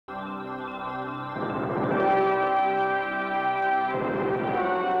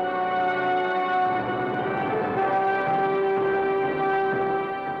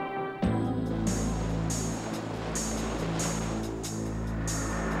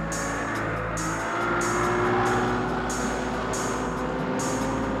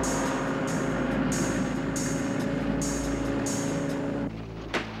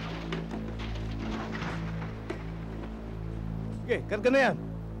Karga na yan.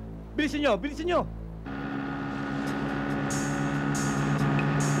 Bilisan nyo! Bilisan nyo!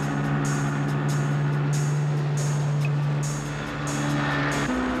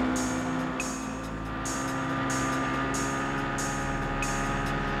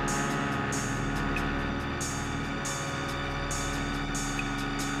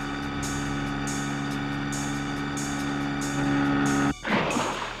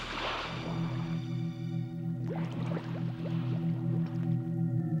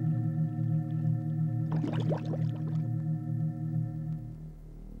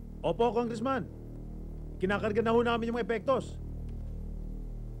 Opo, Congressman. Kinakarga na ho namin yung mga epektos.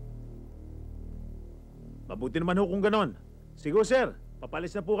 Mabuti naman ho kung ganon. Sige, sir.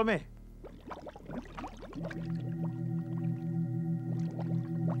 Papalis na po kami.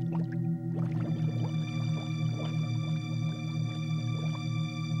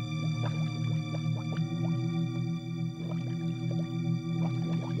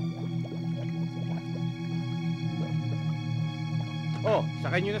 Oh,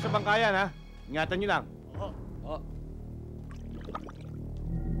 sakay nyo na sa bangkayan, ha? Ingatan nyo lang. Oo. Oh.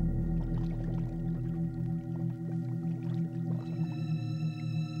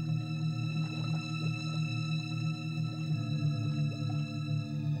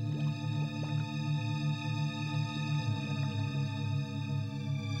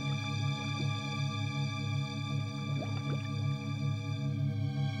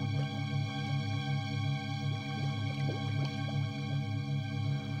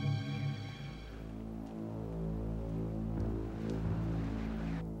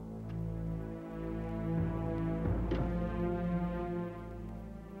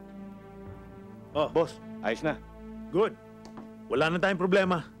 Oh, Boss, ayos na. good. Wala na tayong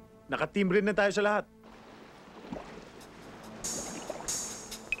problema. Nakateam rin na tayo sa lahat.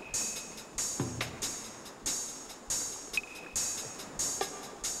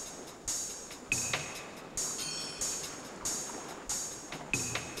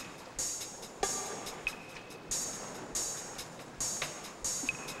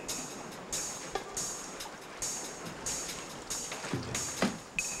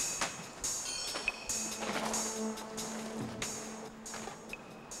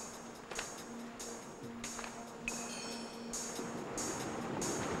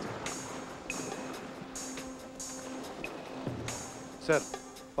 Sir,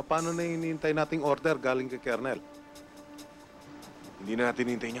 paano na hinihintay nating order galing kay Colonel? Hindi na natin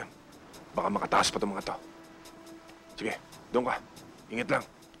hintayin yan. Baka makataas pa itong mga to. Sige, doon ka. Ingat lang.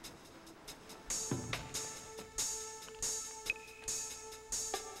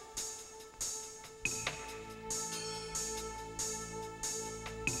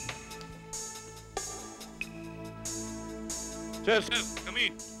 Sir, come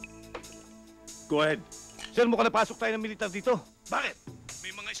in. Go ahead. Sir, mukhang napasok tayo ng militar dito. Bakit?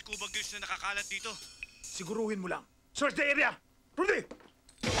 May mga scuba gears na nakakalat dito. Siguruhin mo lang. Search the area! Rudy!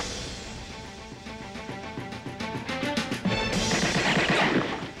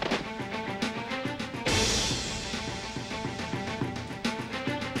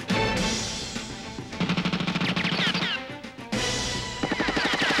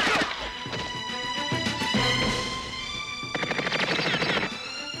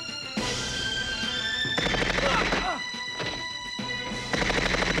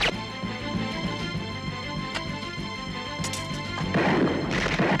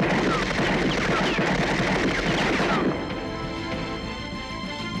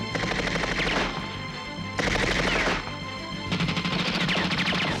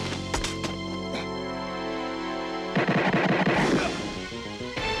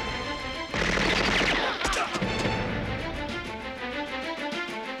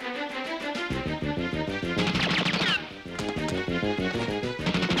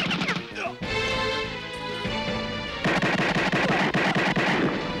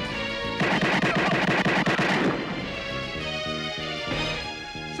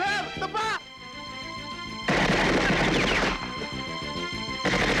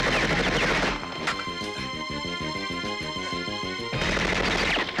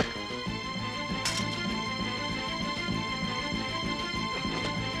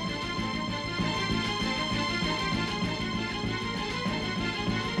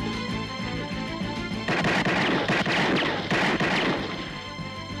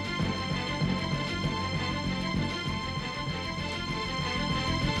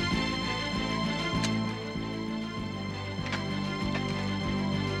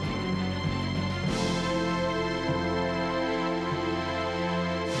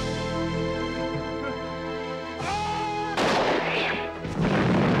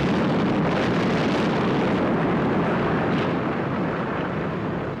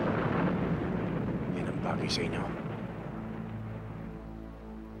 bagay sa inyo.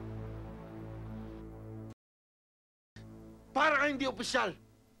 Para kang hindi opisyal.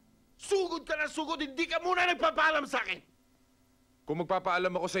 Sugod ka na sugod, hindi ka muna nagpapaalam sa akin. Kung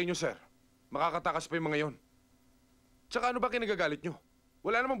magpapaalam ako sa inyo, sir, makakatakas pa yung mga yon. Tsaka ano ba kinagagalit nyo?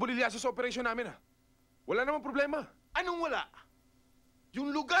 Wala namang bulilyaso sa operasyon namin, ha? Wala namang problema. Anong wala?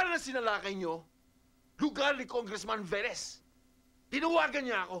 Yung lugar na sinalakay nyo, lugar ni Congressman Valdez. Tinawagan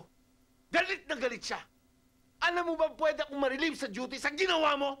niya ako. Galit na galit siya. Alam mo ba pwede akong ma-relieve sa duty sa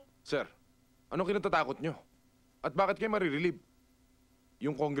ginawa mo? Sir, anong kinatatakot nyo? At bakit kayo marirelieve?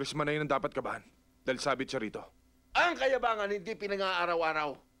 Yung congressman na yun ang dapat kabahan. Dahil sabit siya rito. Ang kayabangan hindi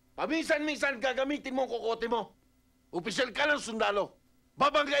pinang-aaraw-araw. Paminsan-minsan gagamitin mo ang kokote mo. Opisyal ka ng sundalo.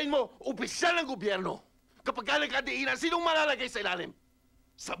 Babanggain mo, opisyal ng gobyerno. Kapag ka nagkadiinan, sinong malalagay sa ilalim?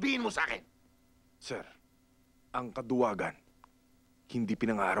 Sabihin mo sa akin. Sir, ang kaduwagan, hindi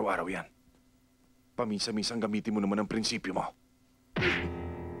pinang-araw-araw yan. Paminsan-minsan gamitin mo naman ang prinsipyo mo.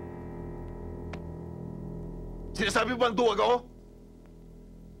 Sinasabi mo bang duwag ako?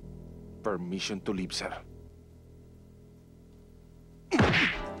 Permission to leave, sir.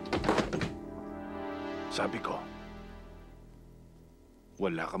 Sabi ko,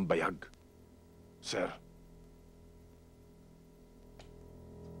 wala kang bayag, sir.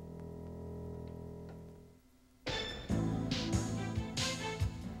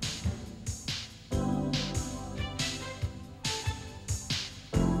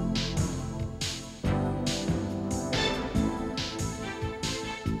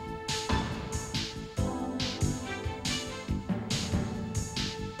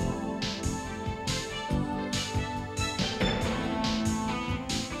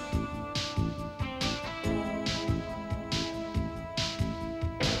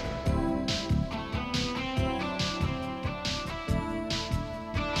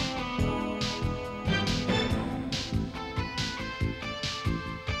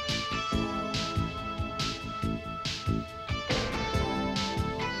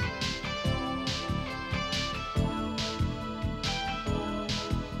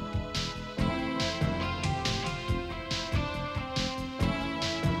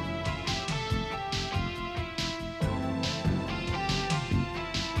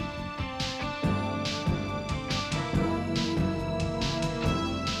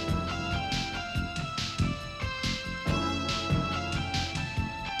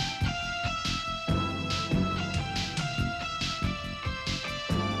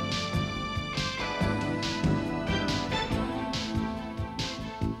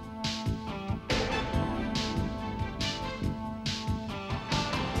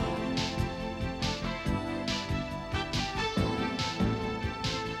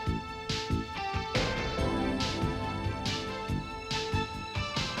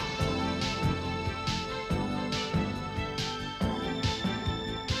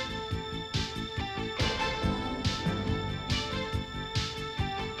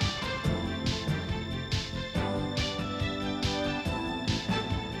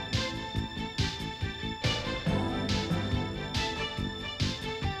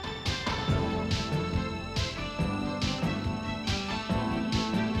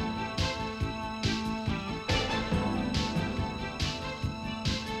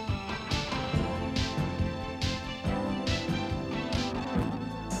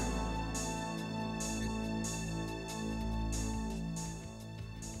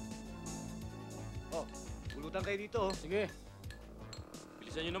 Pulutan kayo dito, oh. Sige.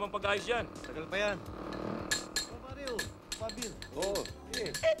 Bilisan nyo naman pag-ayos yan. Tagal pa yan. Oh, pare, oh. Pabil. Oo.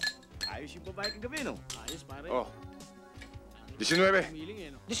 Eh. Ayos yung babae kagabi, no? Ayos, pare. Oh, 19. Humiling eh,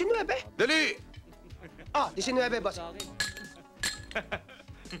 no? 19? Dali! Ah, 19, boss. Sa akin.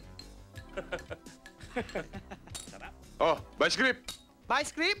 Oh, by script. By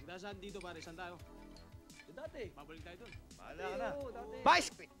script? Saan dito, pare? Saan tayo? Dati. Babalik tayo dun. Bahala ka na. Oo, dati. By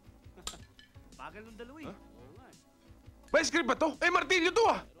script. Bagal ng dalawa, eh. Oo nga eh. By script ba to? Eh, martilyo to,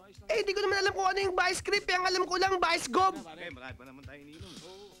 ah! Pero ayos lang. Eh, di ko naman alam kung ano yung by script. Ang alam ko lang, by scope. Pare. Marami pa naman tayo ininom.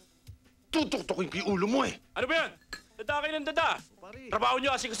 Tutuktukin ko yung ulo mo, eh. Ano ba yan? Dada kayo ng dada. Oh, pare. Trabaho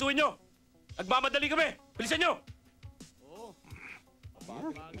nyo, asikasuhin nyo. Nagmamadali kami. Bilisan nyo. Oo.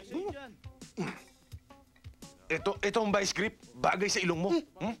 Bagay sa'yo dyan. Ito ang by script. Bagay sa ilong mo.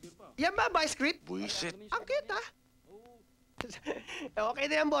 Hmm? Yan ba, by script? Buisit. Ang cute, ha? Okay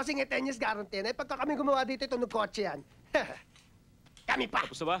na yan, bossing. 10 years guarantee. Eh, pagka kami gumawa dito, tunog kotse yan. Kami pa.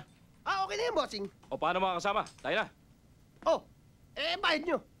 Gusto ba? Ah, okay na yan, bossing. O paano mga kasama? Tayo na. Oh, bayad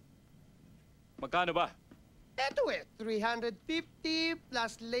nyo. Magkano ba? Eto 350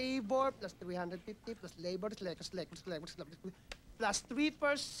 plus labor plus 350 plus labor plus plus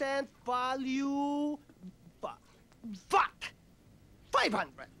 3% value... VAT!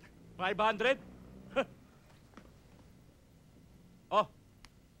 500! 500? Oh.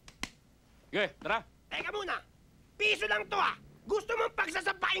 Sige, tara. Teka muna! Piso lang to ah! Gusto mong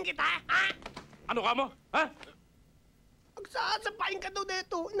pagsasapain kita, ha? Ano ka mo? Ha? Pagsasapain ka daw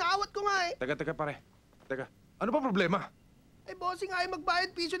dito. Naawat ko nga eh. Teka, pare. Teka, ano ba problema? Eh, bossing ayaw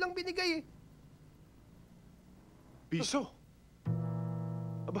magbayad. Piso lang binigay eh. Piso?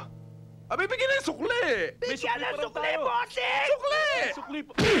 Aba, bibigyan na yung sukli! Bigyan ng sukli pa sukli, rin tayo. bossing! Sukli! Sukli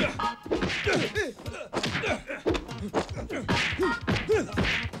pa.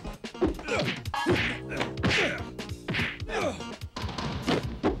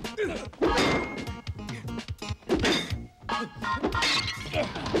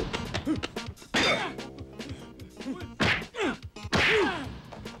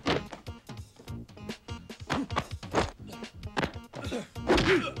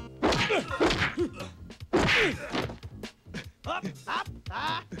 Hop!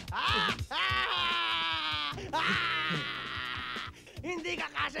 Hop! Hindi ka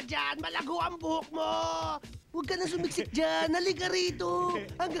kasya dyan! Malago ang buhok mo! Huwag ka na sumiksik dyan! Halika rito!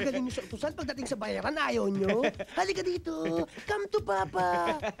 Ang gagaling niyo sa utusan pagdating sa bayaran, ayaw nyo? Halika dito! Come to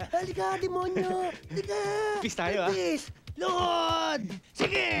Papa! Halika, demonyo! Halika! Peace tayo, ah. Peace! Lord!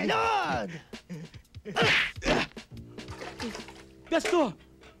 Sige, Lord! Gasto!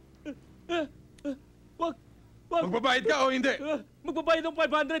 Wag! Wag! Magbabayad ka o hindi? Magbabayad ng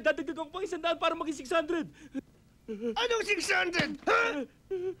 500. Dadagdagan ko pang 100 para maging 600. Anong 600? Ha?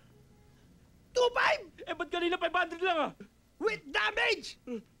 2,500? Eh, ba't kanina 500 lang ah? With damage!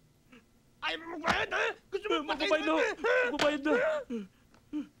 Ayaw mo magbayad, ha? Gusto mo Magbabayad na. Magbabayad na.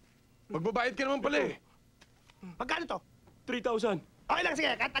 Magbabayad ka naman pala eh. Magkano to? 3,000. Okay lang,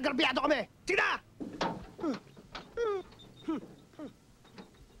 sige. Kahit agrabyado kami. Sige na!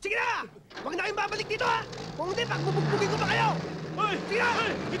 Sige na! Huwag na kayong babalik dito, ha? Kung hindi, pagbubugbugin ko pa kayo! Hoy! Sige na!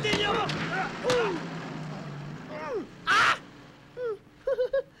 Hoy! Hindi niyo ako! Ah!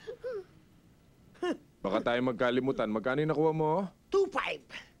 Baka tayo magkalimutan. Magkano yung nakuha mo?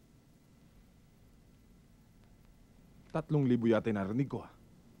 2,500. 3,000 yata yung narinig ko.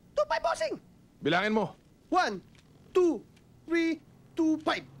 2,500, bossing! Bilangin mo. 1, 2, 3,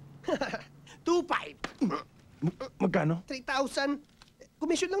 2,500. 2,500. Magkano? 3,000.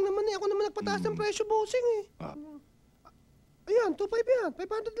 Komisyon lang naman eh. Ako naman nagpataas ng presyo, bossing eh. Ah. Ayan, 2,500 yan.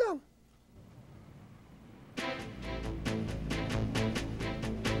 500 lang.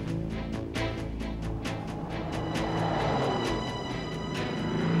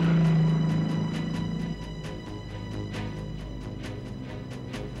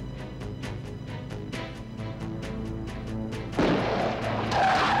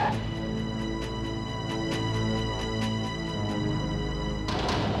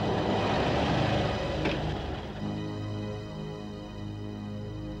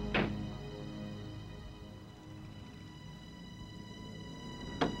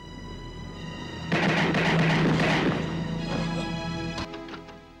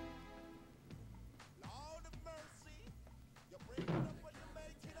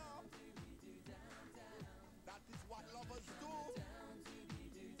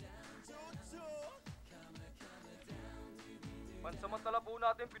 Pansamantala po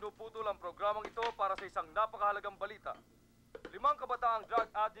natin pinuputol ang programang ito para sa isang napakahalagang balita. 5 kabataang drug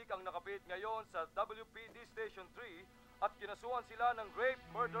addict ang nakapit ngayon sa WPD Station 3 at kinasuhan sila ng rape,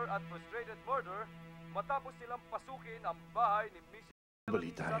 murder at frustrated murder matapos silang pasukin ang bahay ni Mrs.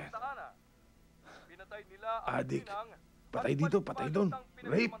 Balita yan. Santa Ana. Pinatay nila ang Addict. pinang Patay dito, patay doon.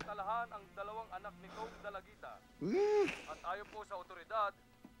 Rape. Pinagsamantalahan ang 2 anak ni Kong Dalagita. At ayon po sa otoridad,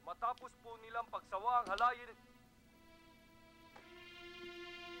 matapos po nilang pagsawa ang halayin.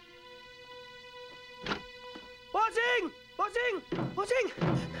 Bossing! Bossing! Bossing!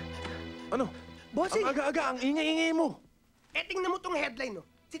 Ano? Bossing! Ang aga-aga, ang ingay-ingay mo. Eh, tingnan mo tong headline, no?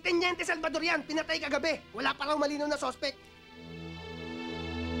 Si Teniente Salvador yan, pinatay kagabi. Wala pa raw malinaw na suspect.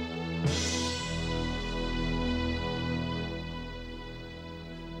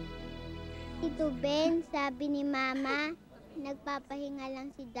 Tito Ben, sabi ni Mama, nagpapahinga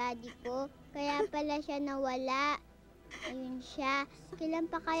lang si Daddy ko, kaya pala siya nawala. Ayun siya.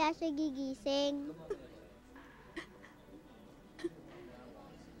 Kailan pa kaya siya gigising?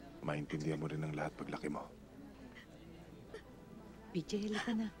 Maintindihan mo rin ang lahat paglaki mo. PJ, halika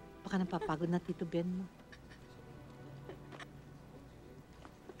na. Baka napapagod na Tito Ben mo.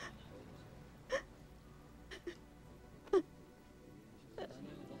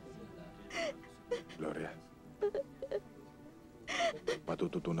 Gloria.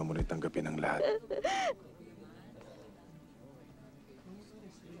 Matututunan mo rin tanggapin ang lahat.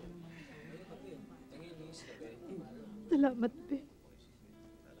 Salamat, Ben.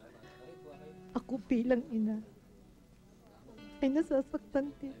 Ako bilang ina ay nasasaktan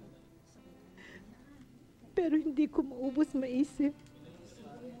din. Pero hindi ko maubos maisip.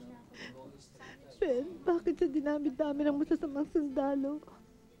 Ben, bakit sa dinami-dami ng masasamang sundalo?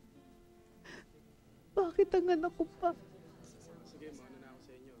 Bakit ang anak ko pa?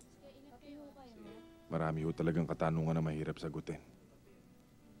 Marami ho talagang katanungan na mahirap sagutin.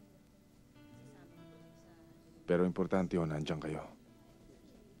 Pero importante ho, nandiyan kayo.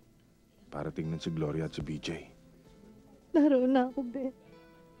 Para tingnan si Gloria at si BJ. Naroon na ako, Ben.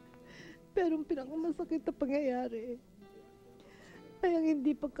 Pero ang pinakamasakit na pangyayari ay ang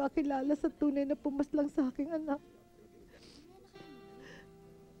hindi pagkakilala sa tunay na pumaslang sa aking anak.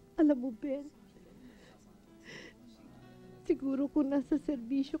 Alam mo, Ben, siguro kung nasa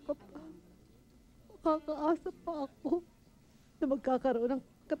serbisyo ka pa, makakaasa pa ako na magkakaroon ng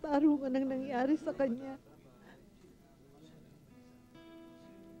katarungan ng nangyari sa kanya.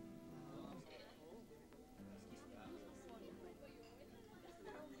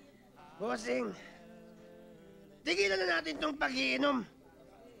 Bossing, tigilan na natin tong pag-iinom.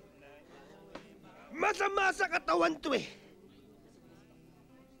 Masama sa katawan to eh.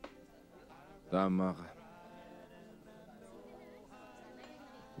 Tama ka.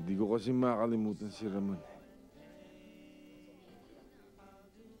 Hindi ko kasi makalimutan si Ramon.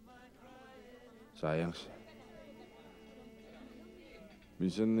 Sayang siya.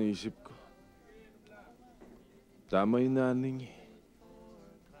 Minsan naisip ko, tama yung nanay niya.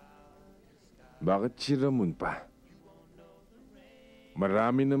 Bakit si Ramon pa?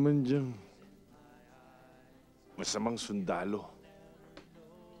 Marami naman diyang masamang sundalo.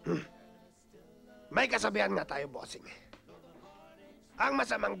 May kasabihan nga tayo, bossing. Ang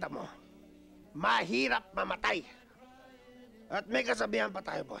masamang damo, mahirap mamatay. At may kasabihan pa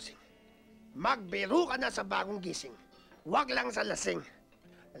tayo, bossing. Magbiro ka na sa bagong gising. Huwag lang sa lasing.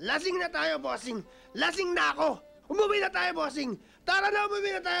 Lasing na tayo, bossing. Lasing na ako. Umuwi na tayo, bossing. Tara na, umuwi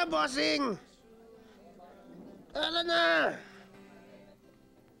na tayo, bossing. Tara na.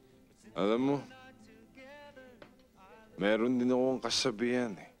 Alam mo, meron din akong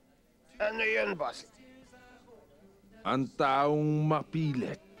kasabihan eh. Ano yun, bossing? Ang taong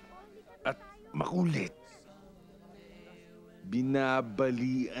mapilit at makulit,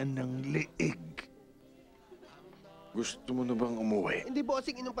 binabalian ng leeg. Gusto mo na bang umuwi? Hindi,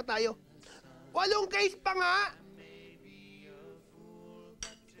 bossing. Inom pa tayo. 8 case pa nga.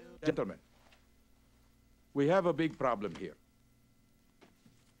 Gentlemen, we have a big problem here.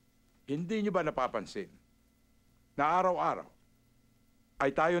 Hindi nyo ba napapansin na araw-araw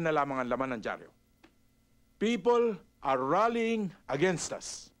ay tayo na lamang ang laman ng dyaryo? People are rallying against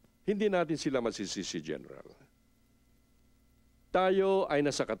us. Hindi natin sila masisisi, General. Tayo ay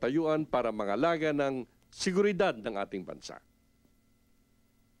nasa katayuan para mangalaga ng seguridad ng ating bansa.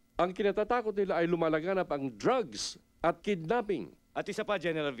 Ang kinatatakot nila ay lumalaganap ang drugs at kidnapping. At isa pa,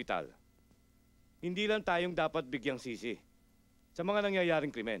 General Vital, hindi lang tayong dapat bigyang sisi sa mga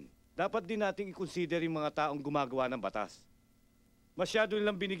nangyayaring krimen. Dapat din nating i-consider yung mga taong gumagawa ng batas. Masyado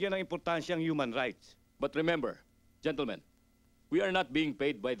nilang binigyan ng importansya ang human rights. But remember, gentlemen, we are not being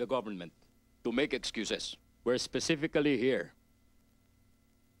paid by the government to make excuses. We're specifically here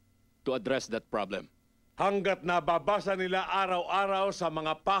to address that problem. Hanggat nababasa nila araw-araw sa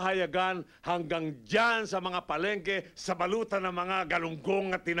mga pahayagan hanggang dyan sa mga palengke, sa balutan ng mga galunggong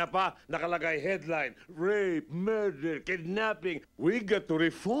at tinapa, nakalagay headline, rape, murder, kidnapping. We got to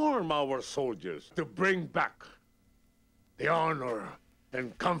reform our soldiers to bring back the honor and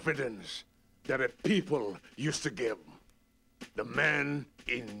confidence that a people used to give. The men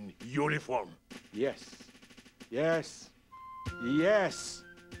in uniform. Yes. Yes. Yes.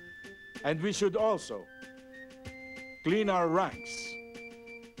 And we should also clean our ranks.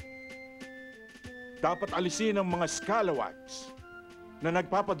 Dapat alisin ang mga scalawags na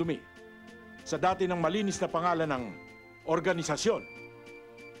nagpapadumi sa dati ng malinis na pangalan ng organisasyon.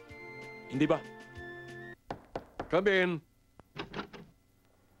 Hindi ba? Come in.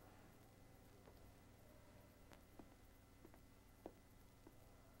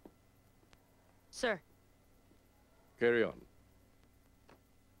 Sir. Carry on.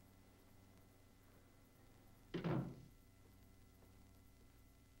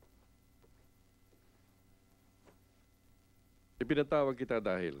 Ipinatawag kita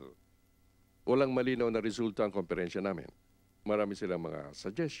dahil walang malinaw na resulta ang komperensya namin. Marami silang mga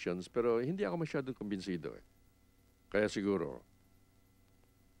suggestions pero hindi ako masyadong kumbinsido eh. Kaya siguro,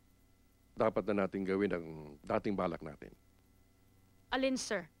 dapat na natin gawin ang dating balak natin. Alin,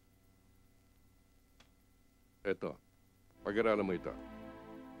 sir? Eto, pag-aralan mo ito.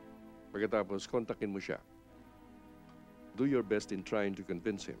 Pagkatapos, kontakin mo siya. do your best in trying to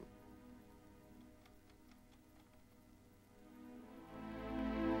convince him.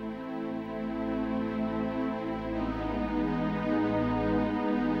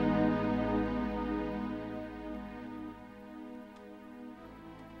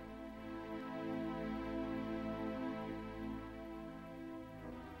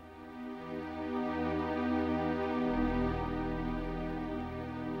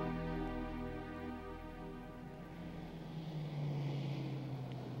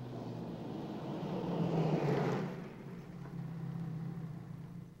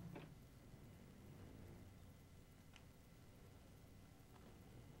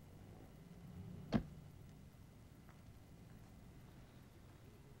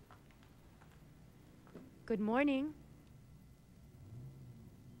 Good morning.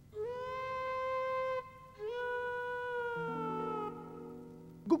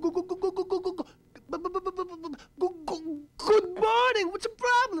 Good morning! What's the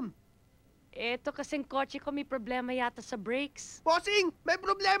problem? Eto kasing kotse ko may problema yata sa brakes. Bossing, may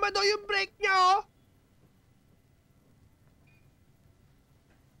problema daw yung brake niya, oh!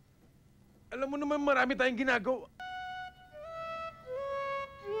 Alam mo naman marami tayong ginagawa.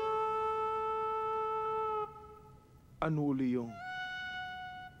 Ano uli yung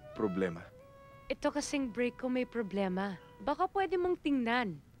problema? Ito kasing brake ko may problema. Baka pwede mong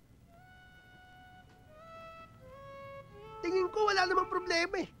tingnan. Tingin ko wala namang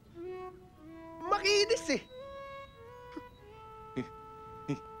problema eh. Makinis eh.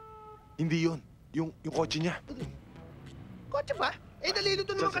 Hindi yun. Yung kotse niya. Kotse ba? Eh,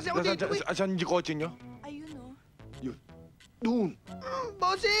 nalilito naman kasi ako dito eh. Saan yung kotse niyo? Ayun oh. Yun. Doon.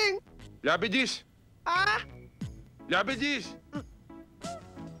 Bossing! Labigis! Ah? Labigis!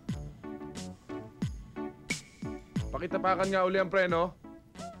 Pakitapakan nga uli ang preno.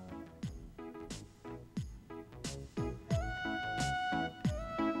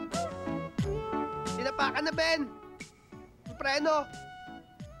 Tinapakan na, Ben. Yung preno.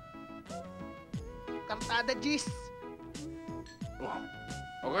 Kartada Gis. Oh,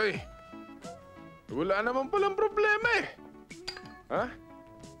 okay. Wala naman palang problema eh. Ha?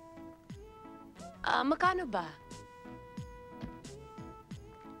 Magkano ba?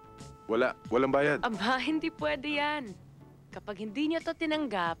 Walang bayad. Aba, hindi pwede yan. Kapag hindi niyo to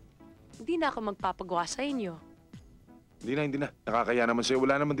tinanggap, hindi na ako magpapagawa sa inyo. Hindi na. Nakakaya naman sa'yo.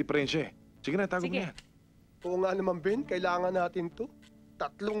 Wala naman diferensya eh. Sige na, tago mo yan. Oo nga naman, Ben. Kailangan natin to.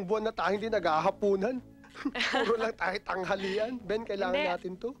 3 buwan na tayo hindi naghahapunan. Puro lang tayo tanghalian. Ben, kailangan Hindi.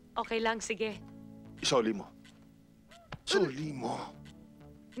 natin to. Okay lang, sige. Isoli mo. Soli mo.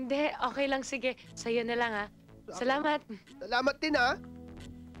 Hindi, okay lang, sige. Sa'yo na lang, ha. Salamat. Salamat din, ha.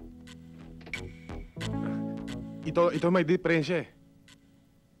 Ito may diferensya eh.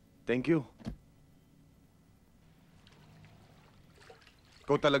 Thank you.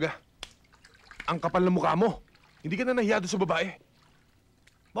 Ikaw talaga. Ang kapal ng mukha mo. Hindi ka na nahiya doon sa babae.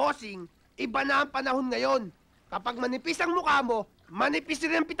 Bossing, iba na ang panahon ngayon. Kapag manipis ang mukha mo, manipis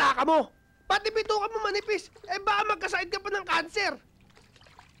rin ang pitaka mo. Pati bituka mo manipis. Eh baka magkasakit ka pa ng cancer.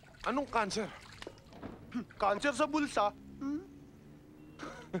 Anong cancer? Cancer sa bulsa.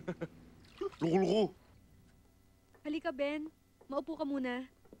 Luko-luko. Halika, Ben. Maupo ka muna.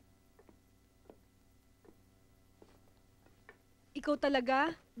 Ikaw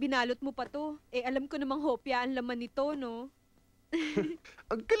talaga? Binalot mo pa to. Eh, alam ko namang hopya ang laman nito, no?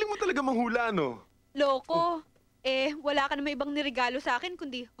 Ang galing mo talaga manghula, no? Loko. Eh, wala ka naman ibang niregalo sa akin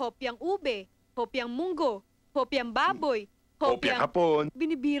kundi hopyang ube, hopyang munggo, hopyang baboy, Hopyang hapon.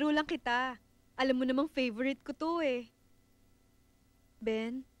 Binibiro lang kita. Alam mo namang favorite ko to eh.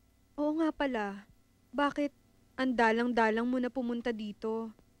 Ben, oo nga pala. Bakit ang dalang-dalang mo na pumunta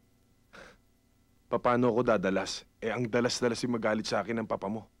dito? Paano ako dadalas? Eh, ang dalas-dalas yung magalit sa akin ng papa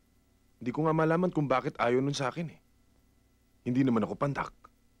mo. Hindi ko nga malaman kung bakit ayaw nun sa akin eh. Hindi naman ako pandak.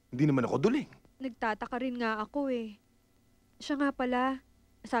 Hindi naman ako duling. Nagtataka rin nga ako eh. Siya nga pala,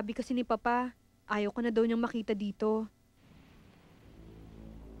 sabi kasi ni Papa, ayaw ko na daw niyang makita dito.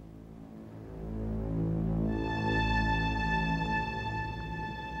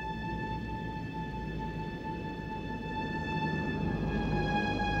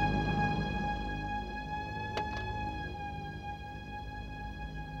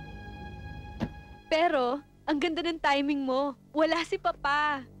 Pero, ang ganda ng timing mo. Wala si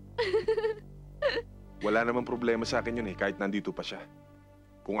Papa. Wala namang problema sa akin yun eh, kahit nandito pa siya.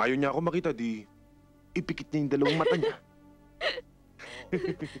 Kung ayaw niya ako makita, di ipikit niya yung dalawang mata niya.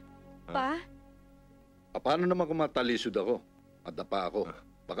 Pa? Paano naman kung matalisod ako? Madapa ako.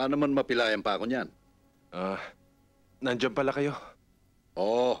 Baka naman mapilayan pa ako niyan. Nandyan pala kayo.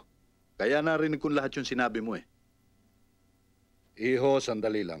 Oo. Kaya narinig ko lahat yung sinabi mo eh. Iho,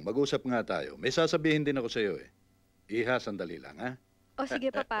 sandali lang. Mag-usap nga tayo. May sasabihin din ako sa iyo eh. Iha, sandali lang, ha? O sige,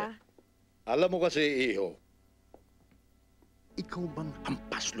 Papa. Alam mo kasi, Iho, ikaw bang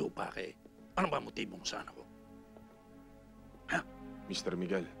hampas lupa kay? Ano ba motibo mo sa anak ko? Mr.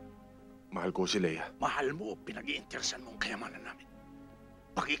 Miguel, mahal ko si Leia. Mahal mo, pinag-iinteresan mo ang kayamanan namin.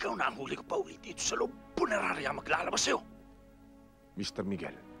 Pag ikaw na ang huli ko pa ulit dito sa loob, punerarya maglalabas sa'yo. Mr.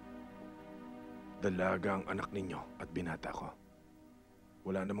 Miguel, dalaga ang anak ninyo at binata ko.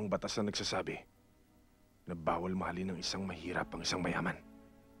 Wala namang batas na nagsasabi na bawal mahalin ng isang mahirap ang isang mayaman.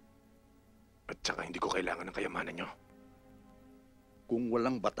 At saka hindi ko kailangan ng kayamanan nyo. Kung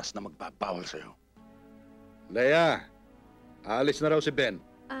walang batas na magbabawal sa'yo. Leia, aalis na raw si Ben.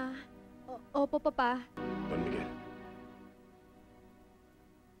 Opo, Papa. Don Miguel,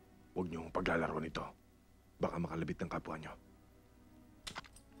 huwag niyong paglalaro nito. Baka makalabit ng kapwa niyo.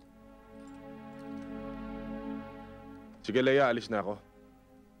 Sige, Leia, alis na ako.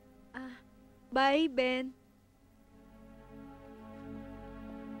 Bye, Ben.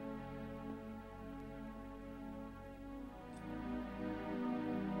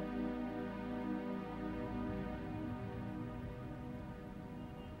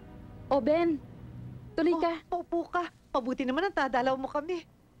 O Ben, tuloy ka. Upo ka. Mabuti naman ang dadalaw mo kami.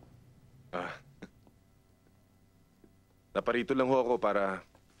 Naparito lang ho ako para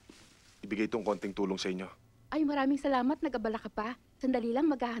ibigay itong konting tulong sa inyo. Ay, maraming salamat. Nag-abala ka pa. Sandali lang,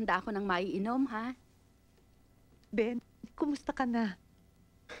 maghahanda ako ng maiinom, ha? Ben, kumusta ka na?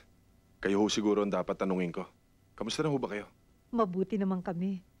 Kayo ho siguro ang dapat tanungin ko. Kamusta na ho ba kayo? Mabuti naman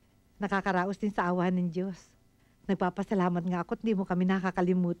kami. Nakakaraos din sa awa ng Diyos. Nagpapasalamat nga ako at hindi mo kami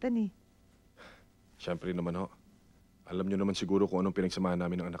nakakalimutan eh. Siyempre naman ho. Alam niyo naman siguro kung anong pinagsamahan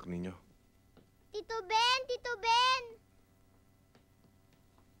namin ng anak ninyo. Tito Ben! Tito Ben!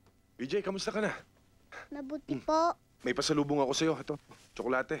 BJ, kamusta ka na? Mabuti po. May pasalubong ako sa'yo. Ito,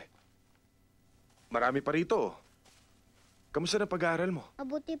 tsokolate. Marami pa rito. Kamusta na pag-aaral mo?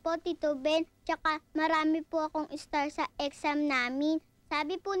 Mabuti po, Tito Ben. Tsaka marami po akong star sa exam namin.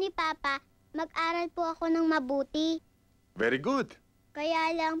 Sabi po ni Papa, mag-aral po ako ng mabuti. Very good.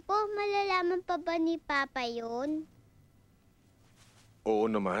 Kaya lang po, malalaman pa ba ni Papa yun? Oo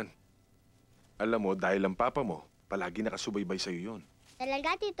naman. Alam mo, dahil ang papa mo, palagi nakasubaybay sa'yo yun.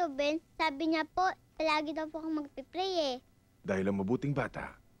 Talaga, Tito Ben. Sabi niya po, palagi daw po akong magpipray eh. Dahil ang mabuting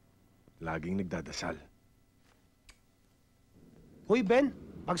bata, laging nagdadasal. Hoy, Ben.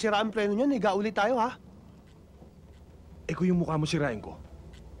 Pag sira ang preno niyo, higa ulit tayo, ha? Eh kung yung mukha mo sirain ko.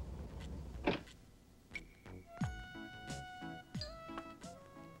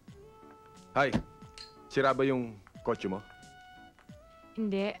 Hi. Sira ba yung kotse mo?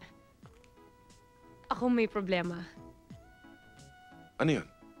 Hindi. Ako may problema. Ano yun?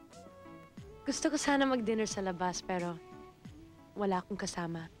 Gusto ko sana mag-dinner sa labas pero wala akong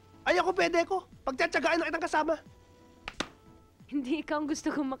kasama. Ay, ako pwede ko. Pagtsatsagaan na kitang kasama. Hindi ikaw ang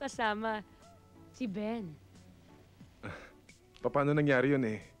gusto kong makasama. Si Ben. Paano nangyari yun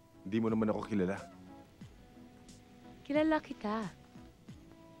eh? Hindi mo naman ako kilala. Kilala kita.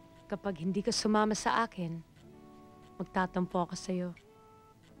 Kapag hindi ka sumama sa akin, magtatampo ako sa'yo.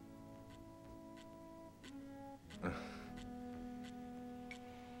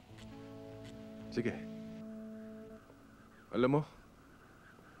 Sige. Alam mo,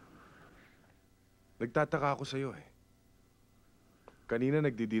 nagtataka ako sa'yo eh. Kanina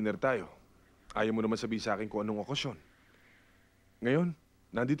nagdi-dinner tayo. Ayaw mo naman sabihin sa akin kung anong okasyon. Ngayon,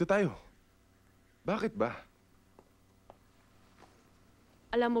 nandito tayo. Bakit ba?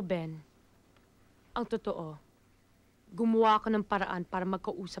 Alam mo, Ben, ang totoo, gumawa ako ng paraan para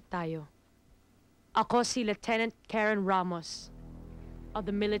magkausap tayo. Ako si Lieutenant Karen Ramos of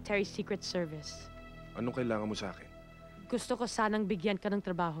the Military Secret Service. Anong kailangan mo sa akin? Gusto ko sanang bigyan ka ng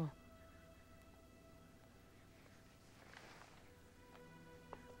trabaho.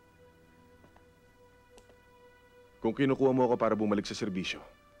 Kung kinukuha mo ako para bumalik sa serbisyo,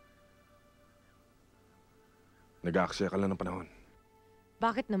 nag-aaksaya ka lang ng panahon.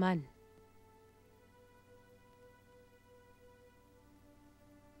 Bakit naman?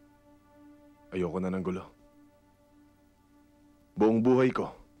 Ayoko na ng gulo. Buong buhay ko,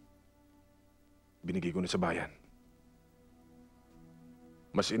 binigay ko na sa bayan.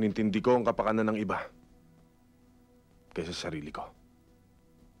 Mas inintindi ko ang kapakanan ng iba kaysa sa sarili ko.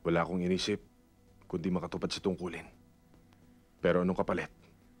 Wala akong inisip kundi makatupad sa tungkulin. Pero anong kapalit?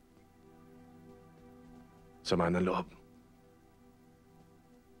 Sama ng loob.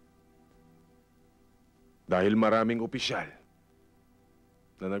 Dahil maraming opisyal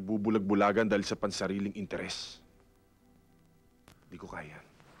na nagbubulag-bulagan dahil sa pansariling interes. Di ko kaya.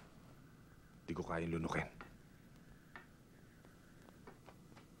 Di ko kayang lunukin.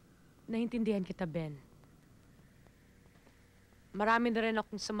 Naintindihan kita, Ben. Marami na rin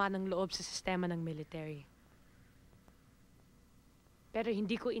akong sama ng loob sa sistema ng military. Pero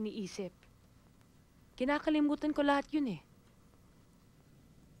hindi ko iniisip. Kinakalimutan ko lahat yun eh.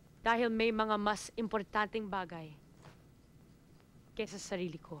 Dahil may mga mas importanteng bagay kaysa sa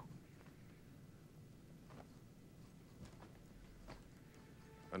sarili ko.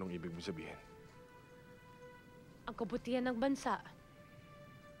 Anong ibig mo sabihin? Ang kabutihan ng bansa.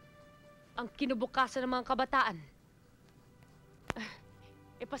 Ang kinubukasan ng mga kabataan.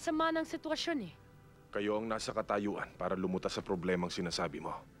 Pasama ng sitwasyon eh. Kayo ang nasa katayuan para lumutas sa problemang sinasabi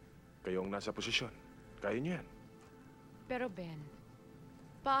mo. Kayo ang nasa posisyon. Kaya niyo yan. Pero Ben,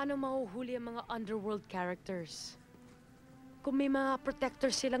 paano mahuhuli ang mga underworld characters? Kung may mga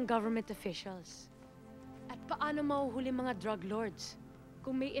protectors silang government officials. At paano mahuhuli mga drug lords?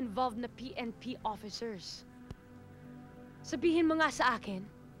 Kung may involved na PNP officers. Sabihin mo nga sa akin.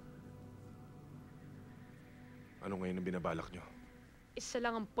 Ano ngayon ang binabalak niyo? Isa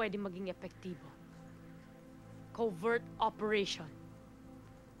lang ang pwede maging epektibo. Covert operation.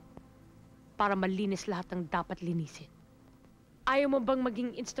 Para malinis lahat ng dapat linisin. Ayaw mo bang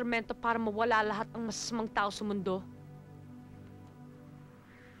maging instrumento para mawala lahat ng masasamang tao sa mundo?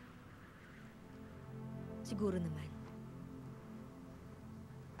 Siguro naman.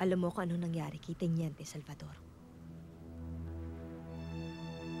 Alam mo kung anong nangyari kay Teniente Salvador.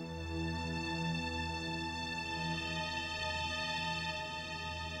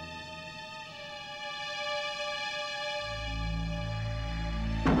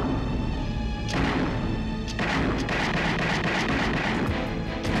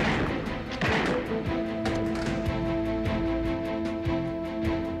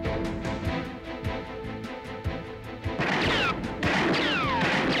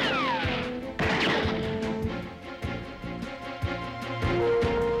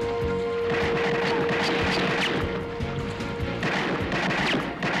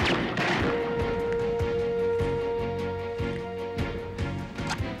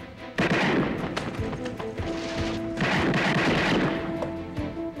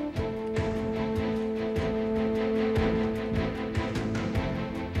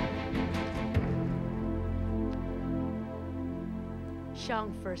 Siya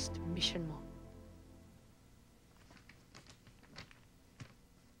ang first mission mo.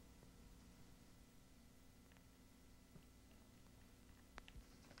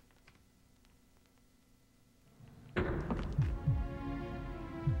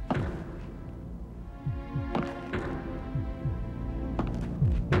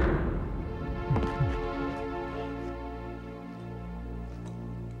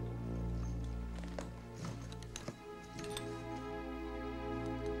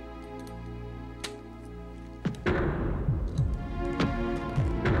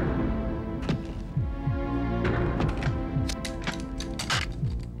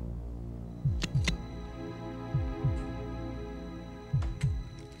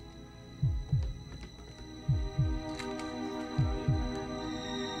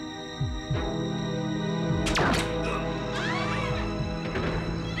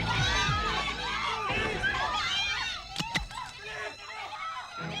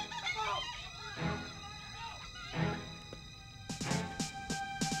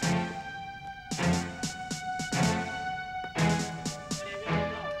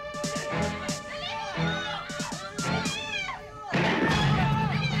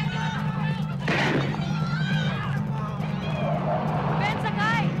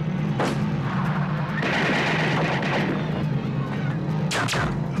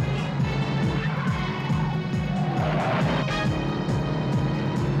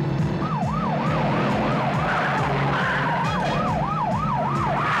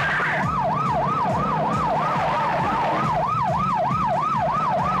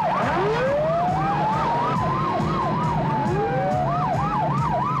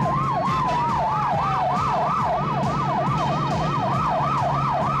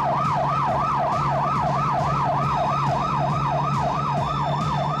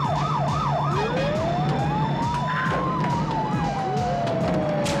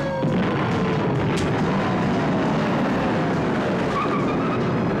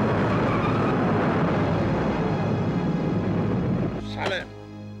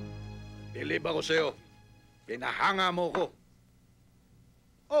 Bilib ako sa'yo. Pinahanga mo ko.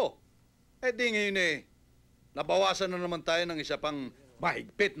 Oh, di ngayon nabawasan na naman tayo ng isa pang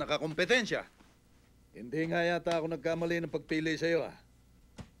mahigpit na kakompetensya. Hindi nga yata ako nagkamali ng pagpili sa'yo, ah.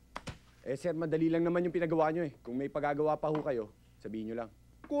 Sir, madali lang naman yung pinagawa nyo eh. Kung may pagagawa pa ho kayo, sabihin nyo lang.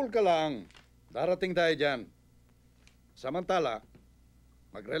 Cool ka lang. Darating tayo dyan. Samantala,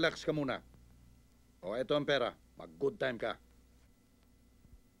 mag-relax ka muna. O, eto ang pera. Mag-good time ka.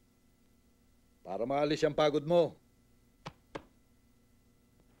 Para maalis yung pagod mo.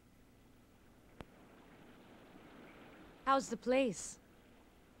 How's the place?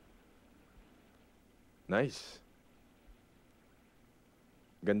 Nice.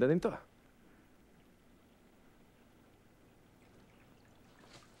 Ganda din to.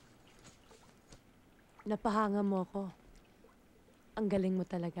 Napahanga mo ko. Ang galing mo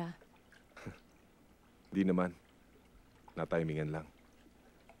talaga. Di naman. Na-timingan lang.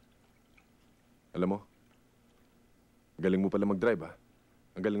 Alam mo, galing mo pala mag-drive, ha?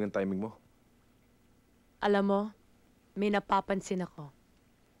 Ang galing ng timing mo. Alam mo, may napapansin ako.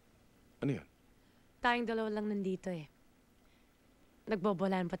 Ano yun? Tayong dalawa lang nandito eh.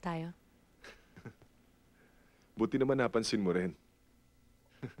 Nagbobolaan pa tayo? Buti naman napansin mo rin.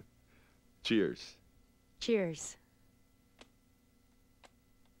 Cheers. Cheers.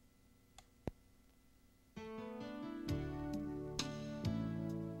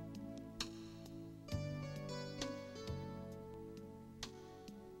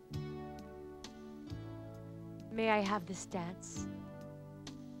 May I have the stats?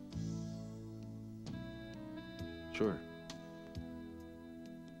 Sure.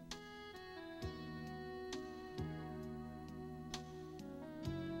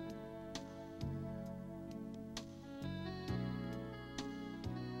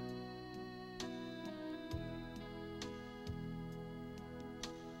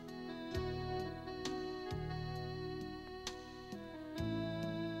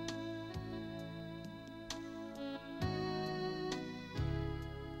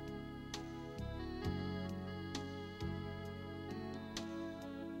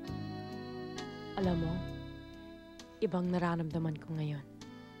 Alam mo, ibang nararamdaman ko ngayon.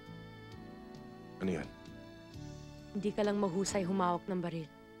 Ano yan? Hindi ka lang mahusay humawak ng baril.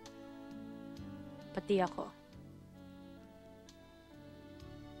 Pati ako.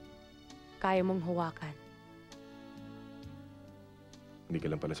 Kaya mong hawakan. Hindi ka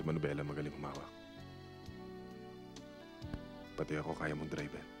lang pala sa manubela magaling humawak. Pati ako kaya mong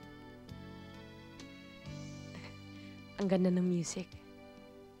drive. Ang ganda ng music.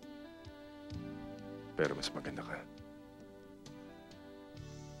 Pero mas maganda ka.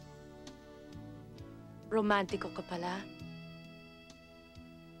 Romantiko ka pala.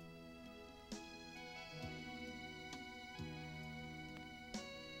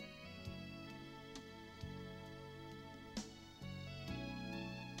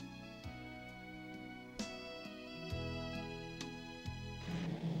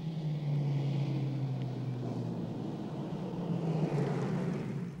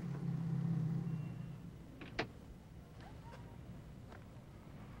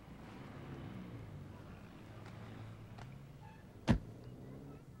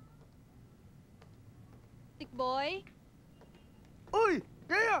 Boy? Uy!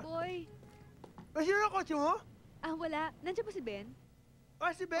 Kaya! Boy? Nasira ang kotse mo? Ah, wala. Nandiyan ba si Ben? Ah,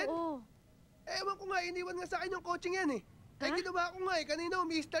 si Ben? Oo. Ewan ko nga, iniwan nga sa akin yung coaching yan eh. Ay, ginawa ko nga eh. Kanina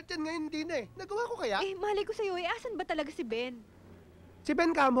umi-start yan, ngayon hindi na eh. Nagawa ko kaya? Eh, malay ko sa'yo eh. Asan ba talaga si Ben? Si Ben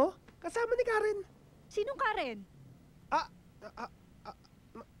Camo? Kasama ni Karen. Sinong Karen?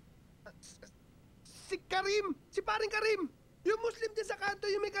 Si Karim! Si paring Karim! Yung Muslim din sa kanto,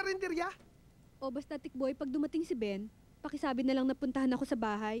 yung may karinderya. O basta, Tikboy, pag dumating si Ben, pakisabi na lang na puntahan ako sa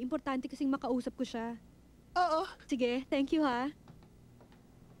bahay. Importante kasing makausap ko siya. Oo. Sige, thank you ha.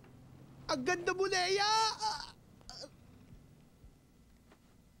 Ang ganda mo, Leia!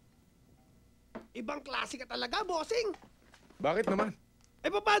 Ibang klase ka talaga, bossing! Bakit naman? Eh,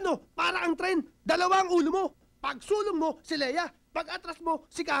 paano? Para ang tren. Dalawa ang ulo mo. Pag sulong mo, si Leia. Pag atras mo,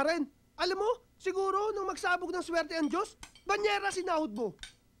 si Karen. Alam mo, siguro nung magsabog ng swerte ang Diyos, banyera sinahod mo.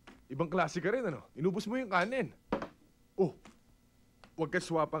 Ibang klase ka rin, ano? Inubos mo yung kanin. Oh, huwag ka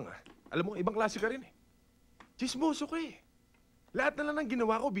swapang, ha? Alam mo, ibang klase ka rin, eh. Chismoso ka, eh. Lahat na lang ng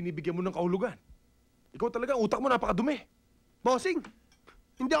ginawa ko, binibigyan mo ng kahulugan. Ikaw talaga, utak mo napakadumi. Bossing,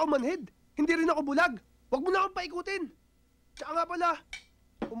 hindi ako manhid. Hindi rin ako bulag. Huwag mo na akong paikutin. Tsaka nga pala,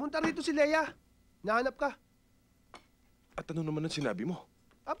 pumunta rito si Leia. Nahanap ka. At ano naman ang sinabi mo?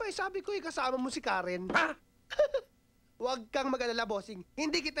 Abay, sabi ko kasama mo si Karen. Ha? Huwag kang mag-alala, bossing.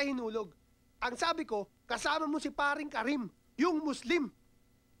 Hindi kita hinulog. Ang sabi ko, kasama mo si paring Karim, yung Muslim.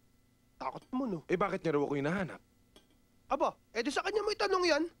 Takot mo, no? Eh, bakit niya raw ako hinahanap? Aba, edi sa kanya mo itanong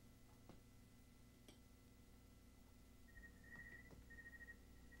yan.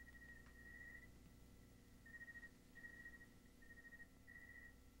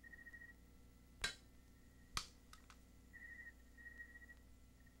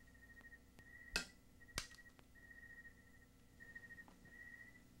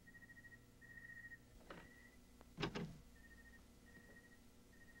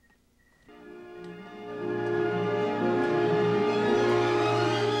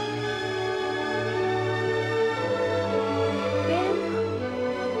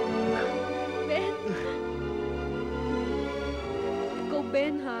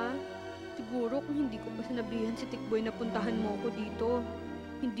 Sinabihan si Tikboy na puntahan mo ako dito.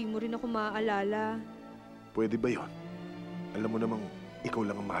 Hindi mo rin ako maaalala. Pwede ba yon? Alam mo namang ikaw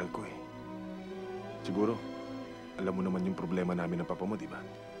lang ang mahal ko eh. Siguro, alam mo naman yung problema namin ng papa mo, di ba?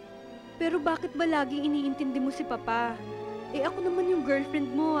 Pero bakit ba laging iniintindi mo si Papa? Eh ako naman yung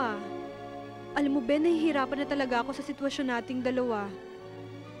girlfriend mo ah. Alam mo, Ben, nahihirapan na talaga ako sa sitwasyon nating dalawa.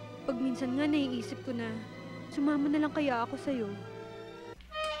 Pag minsan nga naiisip ko na, sumama na lang kaya ako sa'yo.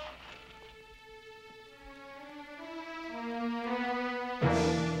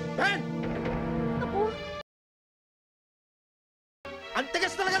 Ben! Ako? Ang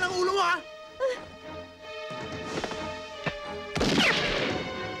tigas talaga ng ulo mo, ha?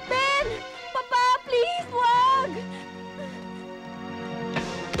 Ben! Papa, please, wag!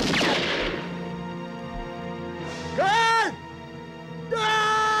 Guard!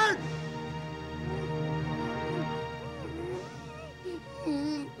 Guard!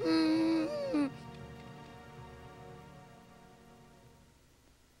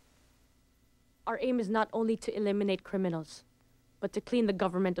 Our aim is not only to eliminate criminals, but to clean the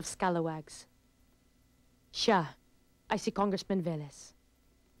government of scalawags. Siya ay si Congressman Velez.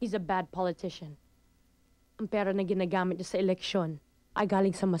 He's a bad politician. Ang pera na ginagamit niya sa eleksyon ay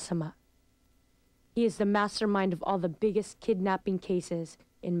galing sa masama. He is the mastermind of all the biggest kidnapping cases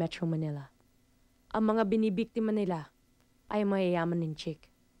in Metro Manila. Ang mga binibiktima nila ay mayayaman ng chick.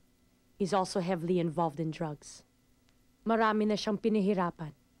 He's also heavily involved in drugs. Marami na siyang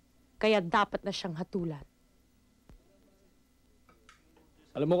pinahirapan, kaya dapat na siyang hatulan.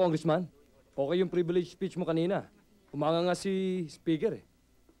 Alam mo, Congressman, okay yung privilege speech mo kanina. Umanga nga si Speaker eh.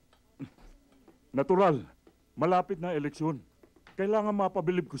 Natural. Malapit na eleksyon. Kailangan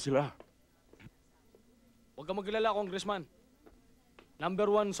mapabilib ko sila. Huwag ka maglala, Congressman. Number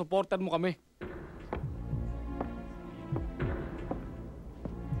 1, supportan mo kami.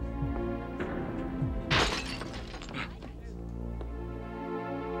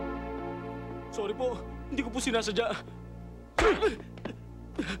 Sorry po, hindi ko po sinasadya.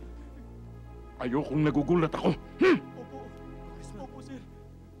 Ayokong nagugulat ako. Opo, sir.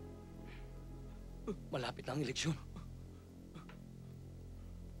 Malapit na ang eleksyon.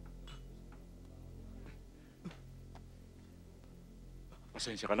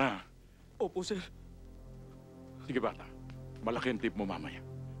 Pasensya ka na. Opo, sir. Sige bata, malaki ang tip mo mamaya.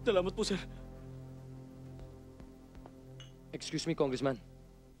 Salamat po, sir. Excuse me, Congressman.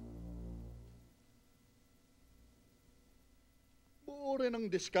 Buo rin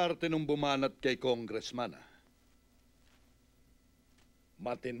ang diskarte nung bumanat kay Congressman, ah.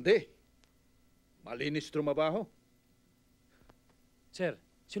 Matindi. Malinis trumabaho. Sir,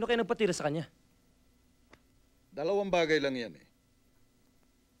 sino kayo nagpatira sa kanya? Dalawang bagay lang yan eh.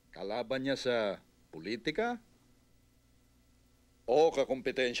 Kalaban niya sa politika o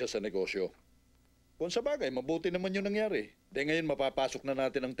kakumpetensya sa negosyo. Kung sa bagay, mabuti naman yung nangyari. Dahil ngayon mapapasok na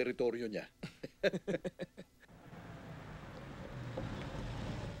natin ang teritoryo niya.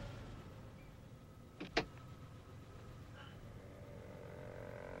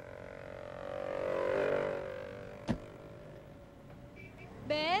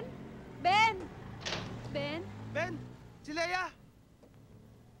 Ben? Ben? Ben? Ben! Si Leia!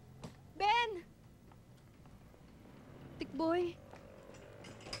 Ben! Tikboy?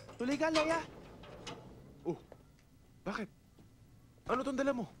 Tuloy ka, Leia! Bakit? Ano tong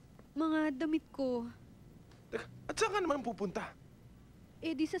dala mo? Mga damit ko. Teka, at saan ka naman pupunta?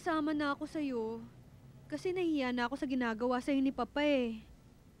 Eh di sasama na ako sa'yo. Kasi nahiya na ako sa ginagawa sa'yo ni Papa eh.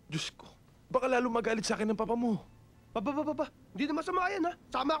 Diyos ko, baka lalo magalit sa akin ng papa mo. Papa, hindi na masama yan, ha?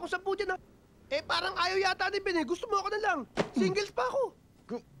 Sama ako sa dyan, ha? Eh, parang ayaw yata ni Ben, eh. Gusto mo ako na lang. Singles pa ako.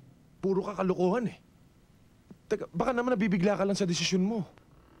 Puro ka kalokohan eh. Teka, baka naman nabibigla ka lang sa desisyon mo.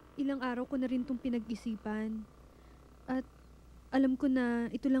 Ilang araw ko na rin itong pinag-isipan. At alam ko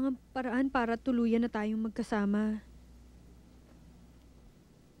na ito lang ang paraan para tuluyan na tayong magkasama.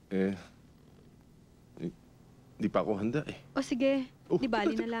 Di pa ako handa eh. O sige, di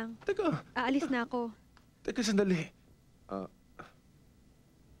bali na lang. Teka. Aalis na ako. Teka, sandali.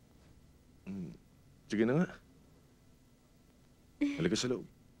 Sige na nga. Halika sa loob.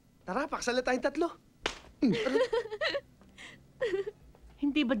 Tara, paksala tayong tatlo.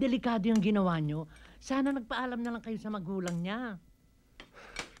 Hindi ba delikado yung ginawa nyo? Sana nagpaalam na lang kayo sa magulang niya.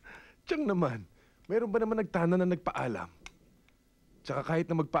 Tiyang naman, meron ba naman nagtana na nagpaalam? Tsaka kahit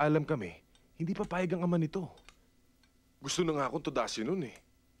na magpaalam kami, hindi papayag ang ama nito. Gusto na nga akong tudasin nun eh.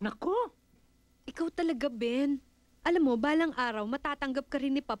 Naku! Ikaw talaga, Ben. Alam mo, balang araw, matatanggap ka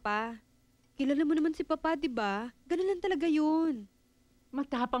rin ni Papa. Kilala mo naman si Papa, di ba? Ganun lang talaga yun.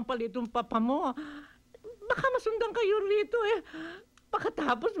 Matapang pala itong papa mo. Baka masundan kayo rito eh.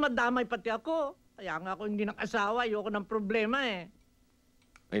 Pagkatapos madamay pati ako. Kaya nga ako hindi nakasawa. Ayoko ng problema eh.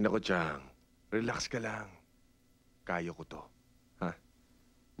 Ay nako, Chang. Relax ka lang. Kaya ko to. Ha?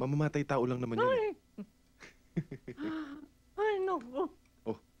 Mamamatay tao lang naman yun. Ay! Ay, naku.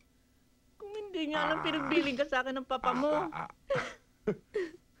 Oh. Kung hindi nga lang pinagbiling ka sa akin ng papa mo.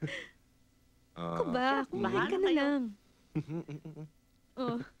 Ako ba? Kumain ka na lang.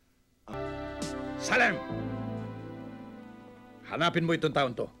 Oh. Salem! Hanapin mo itong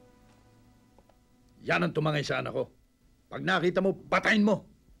taon to. Yan ang tumangay sa anak ko. Pag nakita mo, patayin mo.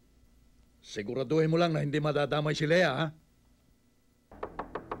 Siguraduhin mo lang na hindi madadamay si Lea, ha?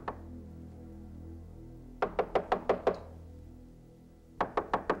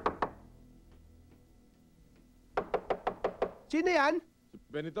 Sino yan?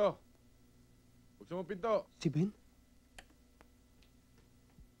 Benito. Buksan mo pinto. Si Ben?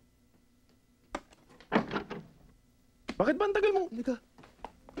 Bakit ba ang tagal mo? Halika.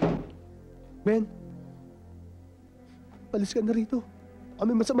 Ben, palis ka na rito.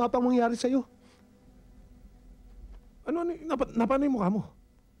 May masama pang mangyari sa'yo. Ano, napano yung mukha mo?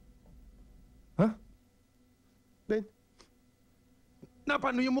 Ha? Ben.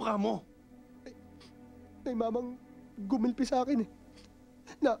 Napano yung mukha mo? May mamang gumilpi sa akin eh.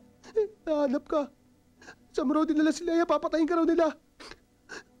 Nahanap ka. Sa raw dinala si Lea, papatayin ka raw nila.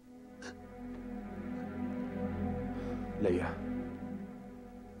 Lea.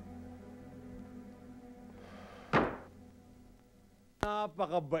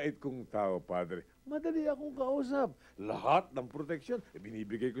 Napakabait kong tao, Padre. Madali akong kausap. Lahat ng proteksyon,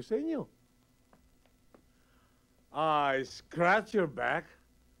 binibigay ko sa inyo. I scratch your back?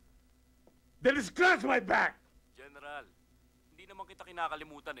 Then scratch my back! General, hindi naman kita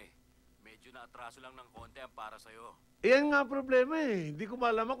kinakalimutan eh. Medyo na-atraso lang ng konti ang para sa'yo. Iyan nga problema eh. Hindi ko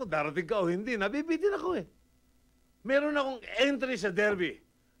malaman kung darating ka o hindi. Nabibitin ako eh. Meron akong entry sa derby.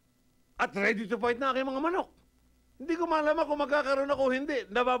 At ready to fight na aking mga manok. Hindi ko malaman kung magkakaroon ako o hindi.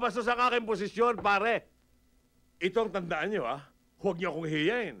 Nababasa sa aking posisyon, pare. Ito ang tandaan nyo, ha? Huwag niyo akong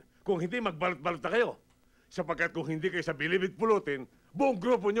hiyain. Kung hindi, magbalot-balot na kayo. Sapagkat kung hindi kayo sa bilibid pulutin, buong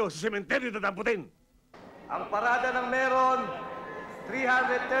grupo nyo sa sementeryo tatamputin. Ang parada ng meron,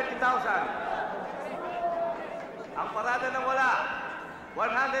 330,000. Ang parada ng wala,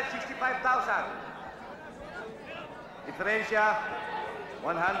 165,000. Diferensya,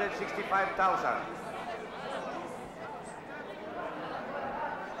 165,000.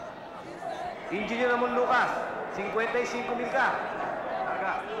 Engineer Ramon Lucas, 55,000 ka.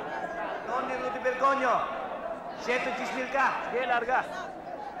 Larga. Tony Rudy Bergoño, 110,000 ka. Sige, larga.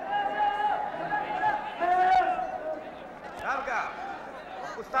 Larga.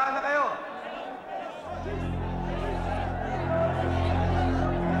 Pustahan na kayo.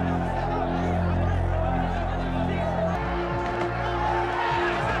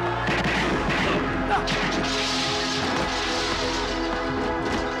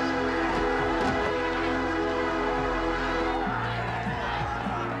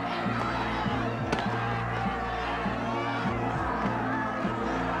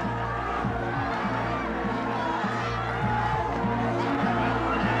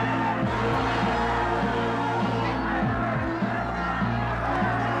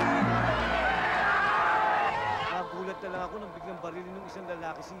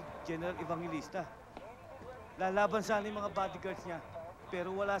 Si General Evangelista. Lalaban sana yung mga bodyguards niya,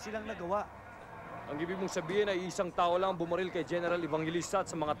 pero wala silang nagawa. Ang ibig mong sabihin ay isang tao lang bumaril kay General Evangelista at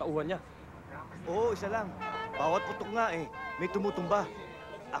sa mga tauhan niya? Oo, isa lang. Bawat putok nga eh, may tumutumba.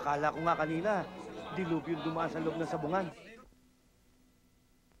 Akala ko nga kanina, Delubyo dumaan sa loob ng sabungan.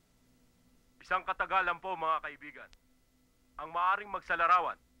 Isang katagalan po, mga kaibigan. Ang maaring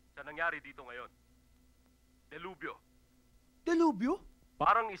magsalarawan sa nangyari dito ngayon. Delubyo. Delubyo?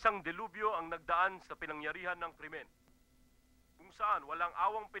 Parang isang delubyo ang nagdaan sa pinangyarihan ng krimen. Kung saan walang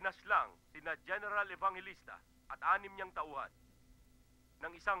awang pinaslang sina General Evangelista at 6 niyang tauhan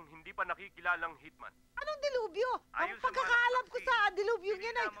ng isang hindi pa nakikilalang hitman. Anong delubyo? Ang pagkakaalam ko sa delubyo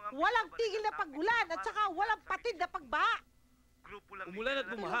niyan ay walang tigil na pagulan at saka walang patid na pagbaha. Umulan at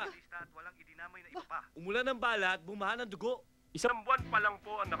bumaha. Umulan ng bala at bumaha ng dugo. Isang buwan pa lang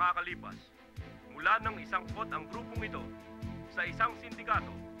po ang nakakalipas mula nang isangkot ang grupong ito sa isang sindikato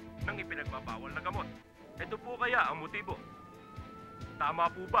ng ipinagbabawal na gamot. Ito po kaya ang motibo.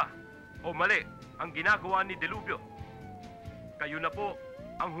 Tama po ba o mali ang ginagawa ni Delubyo? Kayo na po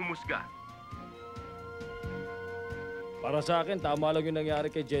ang humusga. Para sa akin, tama lang yung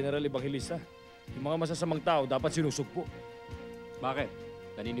nangyari kay General Evangelista. Yung mga masasamang tao dapat sinusugpo. Bakit?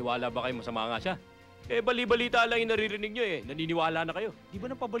 Naniniwala ba kayo masama nga siya? Eh, bali-balita lang yung naririnig nyo eh. Naniniwala na kayo. Di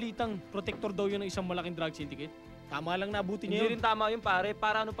ba napabalitang protector daw yun ng isang malaking drug syndicate? Tama lang nabuti niya Hindi yun. rin tama yun, pare.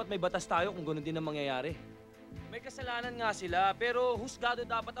 Para ano pat may batas tayo kung gano'n din ang mangyayari. May kasalanan nga sila, pero husgado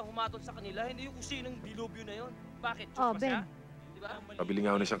dapat ang humatol sa kanila, hindi yung kung sinong dilubyo na yun. Bakit? Diyos Oh, ba siya? Ben. Diba? Pabili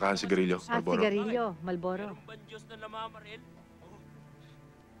nga ako ng isang kahan sigarilyo, Marlboro. Sigarilyo, Malboro. Meron bang Diyos na namamaril?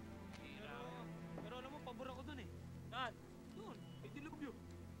 Pero alam mo, pabor ako dun eh. Saan? Dun, may dilubyo.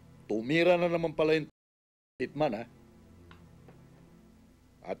 Tumira na naman pala yung hitman, ha?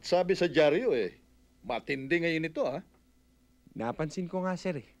 At sabi sa dyaryo, matindi ngayon ito, ha? Napansin ko nga,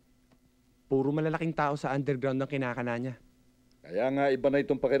 sir, Puro malalaking tao sa underground ang kinakana niya. Kaya nga iba na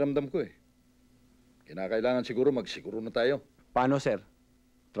itong pakiramdam ko, Kinakailangan siguro magsiguro na tayo. Paano, sir?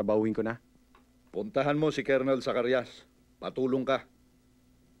 Trabahuin ko na. Puntahan mo si Colonel Zacarias. Patulong ka.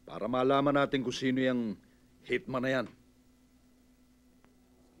 Para malaman natin kung sino yung hitman na yan.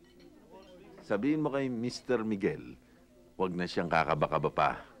 Sabihin mo kay Mr. Miguel, huwag na siyang kakaba-kaba pa.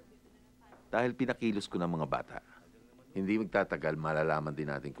 Dahil pinakilos ko ng mga bata. Hindi magtatagal, malalaman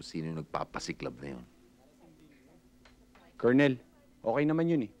din natin kung sino yung nagpapasiklab na yun. Colonel, okay naman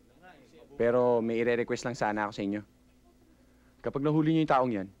yun Pero may ire-request lang sana ako sa inyo. Kapag nahuli niyo yung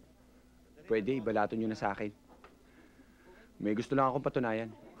taong yan, pwede ibalato niyo na sa akin. May gusto lang akong patunayan.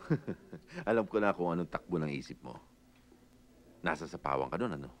 Alam ko na kung anong takbo ng isip mo. Nasa sapawan ka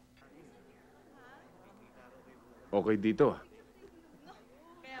doon, ano? Okay dito,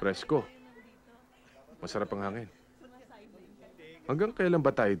 Presko. Masarap ang hangin. Hanggang kailan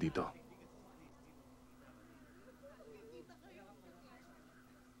ba tayo dito?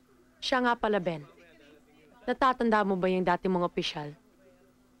 Siya nga pala, Ben. Natatanda mo ba yung dati mong opisyal?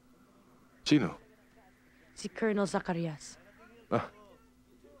 Sino? Si Colonel Zacarias.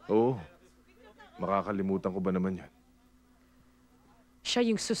 Oo. Makakalimutan ko ba naman yan? Siya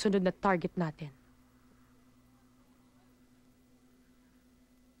yung susunod na target natin.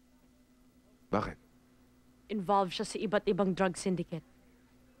 Bakit? Involved siya sa iba't ibang drug syndicate.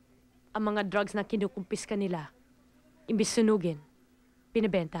 Ang mga drugs na kinukumpiska nila, imbis sunugin,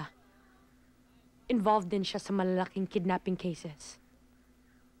 pinibenta. Involved din siya sa malalaking kidnapping cases.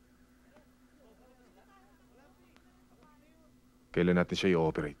 Kailan natin siya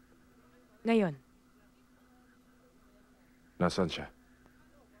i-operate? Ngayon, Nasaan siya?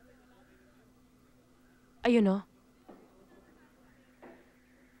 ayun o.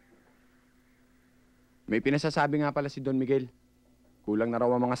 May pinasasabi nga pala si Don Miguel. Kulang na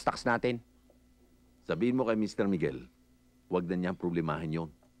raw ang mga stocks natin. Sabihin mo kay Mr. Miguel, huwag na niyang problemahin yon.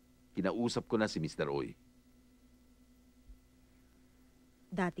 Kinausap ko na si Mr. Oy.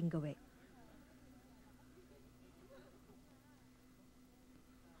 Dating gawe.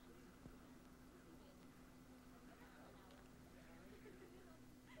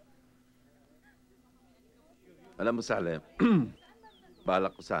 Alam mo, Salem,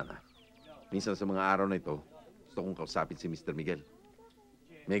 balak ko sana. Minsan sa mga araw na ito, gusto kong kausapin si Mr. Miguel.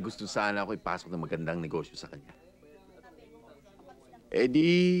 May gusto sana ako ipasok ng magandang negosyo sa kanya. Eh di,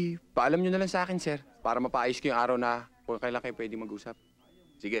 paalam nyo na lang sa akin, sir. Para mapaayos ko yung araw na kung kailan kayo pwede mag-usap.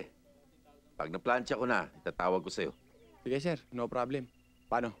 Sige. Pag naplansya ko na, itatawag ko sa'yo. Sige, sir. No problem.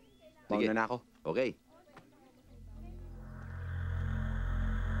 Paano? Sige. Mauna na ako. Okay.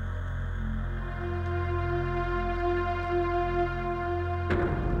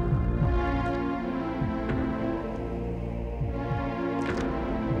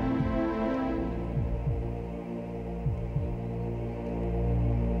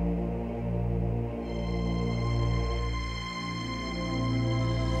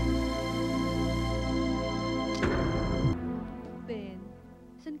 Ben,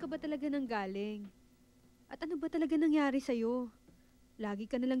 saan ka ba talaga nanggaling? At ano ba talaga nangyari sa'yo? Lagi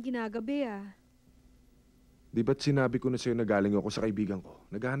ka nalang ginagabi Di ba't sinabi ko na sa'yo na galing ako sa kaibigan ko?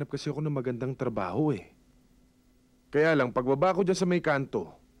 Naghahanap kasi ako ng magandang trabaho Kaya lang, pagbaba ko dyan sa may kanto,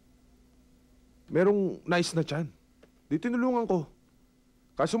 merong nice na tiyan. Di tinulungan ko.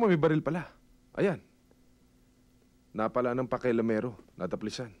 Kaso may baril pala. Ayan. Napala ng pakilamero,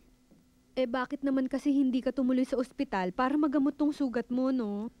 nataplisan. Eh bakit naman kasi hindi ka tumuloy sa ospital para magamot tong sugat mo,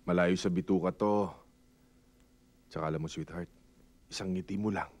 no? Malayo sa bituka to. Tsaka alam mo, sweetheart, isang ngiti mo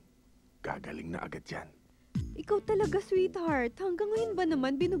lang, gagaling na agad yan. Ikaw talaga, sweetheart. Hanggang ngayon ba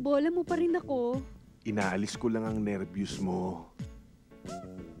naman binubola mo pa rin ako? Inaalis ko lang ang nervyos mo.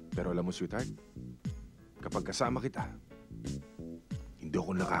 Pero alam mo, sweetheart, kapag kasama kita, hindi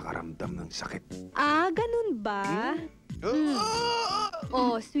ako nakakaramdam ng sakit. Ah, ganun ba?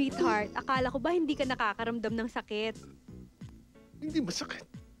 Oh, sweetheart. Akala ko ba hindi ka nakakaramdam ng sakit? Hindi masakit.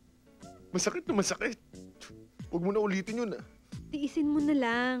 Masakit na masakit. Huwag mo na ulitin yun, Tiisin mo na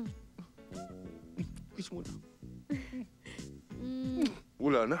lang. Kiss mo na.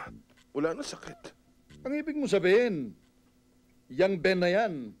 Wala na. Wala na sakit. Ang ibig mo sabihin, yang Ben na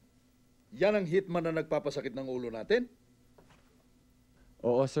yan ang hitman na nagpapasakit ng ulo natin?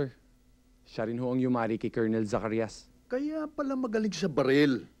 Oo, sir. Siya rin ho ang yumari kay Colonel Zacarias. Kaya pala magaling sa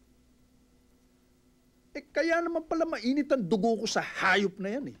baril. Kaya naman pala mainit ang dugo ko sa hayop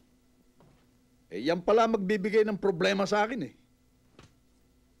na yan yan pala magbibigay ng problema sa akin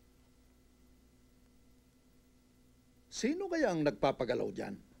Sino kaya ang nagpapagalaw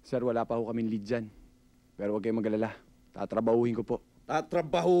dyan? Sir, wala pa ho kaming lead dyan. Pero huwag kayong mag-alala. Tatrabahuhin ko po.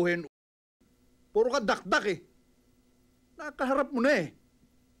 Tatrabahuhin? Puro ka dakdak Nakaharap mo na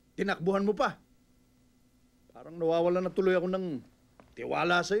Tinakbuhan mo pa. Parang nawawala na tuloy ako ng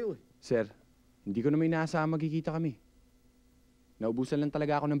tiwala sa'yo Sir, hindi ko naman inaasahan magkikita kami. Naubusan lang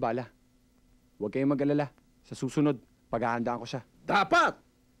talaga ako ng bala. Huwag kayong mag-alala. Sa susunod, paghahandaan ko siya. Dapat!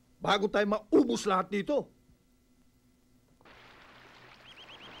 Bago tayo maubos lahat dito.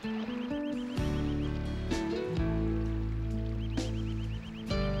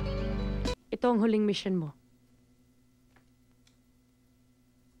 Ito ang huling mission mo.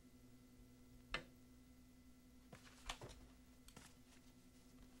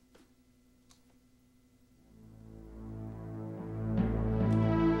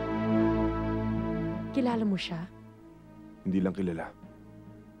 Kilala mo siya? Hindi lang kilala.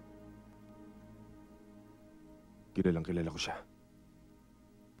 Kilalang kilala ko siya.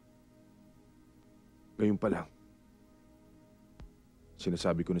 Ngayon pa lang,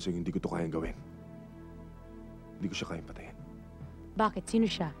 sinasabi ko na sa'yo hindi ko to kayang gawin. Hindi ko siya kayang patayin. Bakit? Sino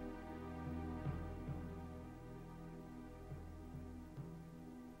siya?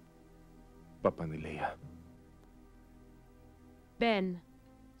 Papa ni Leia. Ben,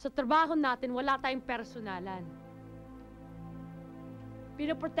 sa trabaho natin, wala tayong personalan.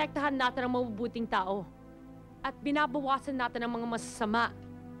 Pinoprotektahan natin ang mabubuting tao. At binabawasan natin ang mga masasama.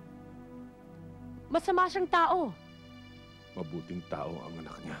 Masama siyang tao. Mabuting tao ang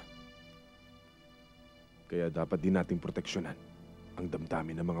anak niya. Kaya dapat din nating proteksyonan ang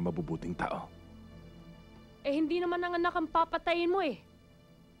damdamin ng mga mabubuting tao. Eh, hindi naman ang anak ang papatayin mo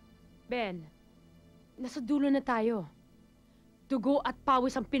Ben, nasa dulo na tayo. Dugo at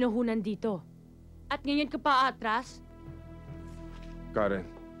pawis ang pinuhunan dito. At ngayon ka pa atras? Karen,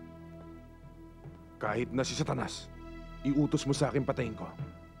 kahit na si Satanas, iutos mo sa akin patayin ko.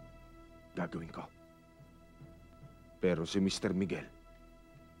 Gagawin ko. Pero si Mr. Miguel,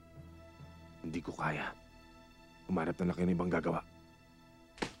 hindi ko kaya. Umanap na lang kayo ng ibang gagawa.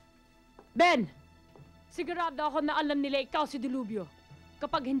 Ben! Sigurado ako na alam nila ikaw si Delubyo.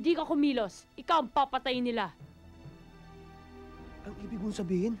 Kapag hindi ka kumilos, ikaw ang papatayin nila. Ang ibig mong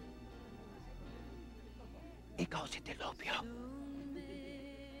sabihin, ikaw si Delubyo.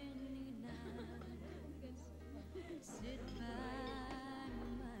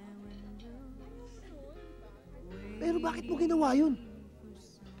 Pero bakit mo ginawa yun?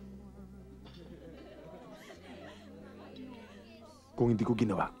 Kung hindi ko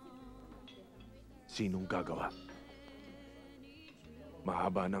ginawa, sinong gagawa?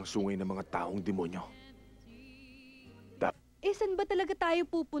 Mahaba ng sungay ng mga taong demonyo. Saan ba talaga tayo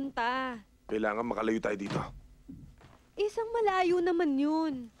pupunta? Kailangan makalayo tayo dito. Isang malayo naman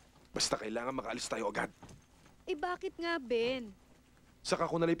yun. Basta kailangan makaalis tayo agad. Bakit nga, Ben? Saka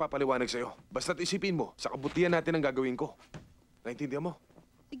ko nalang ipapaliwanag sa'yo. Basta't isipin mo, sa kabutihan natin ang gagawin ko. Naintindihan mo?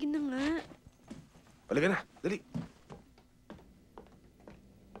 Sige na nga. Halika na, dali.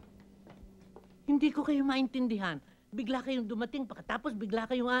 Hindi ko kayo maintindihan. Bigla kayong dumating, pagkatapos bigla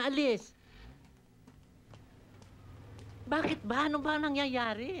kayong aalis. Bakit ba? Ano ba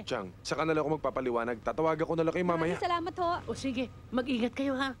nangyayari? Chang, saka na lang ako magpapaliwanag. Tatawagan ko na lang kayo mamaya. Salamat ho. O sige, mag-ingat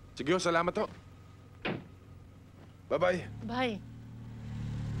kayo ha. Sige, salamat ho. Bye-bye. Bye.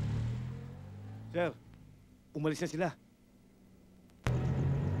 Sir, umalis na sila.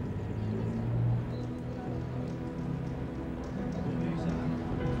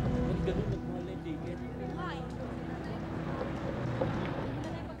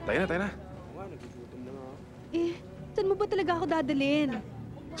 Tayo na. Saan mo ba talaga ako dadalhin?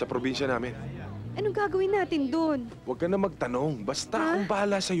 Sa probinsya namin. Anong gagawin natin doon? Huwag ka na magtanong. Basta akong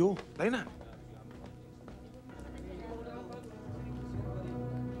bahala sa'yo. Tayo na.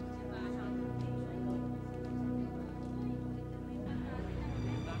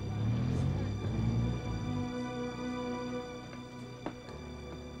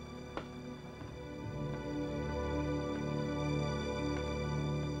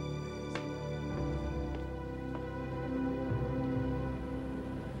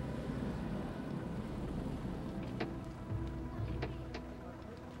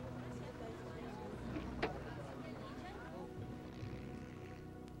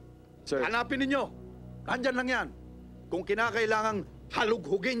 Sir. Hanapin ninyo Nandyan lang yan. Kung kinakailangang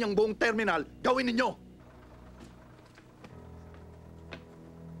halughugin yung buong terminal, gawin ninyo.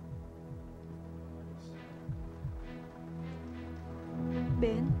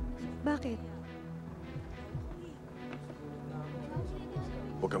 Ben, bakit?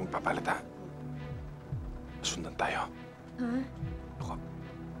 Huwag kang magpapalata. Sundan tayo. Ha? Ako.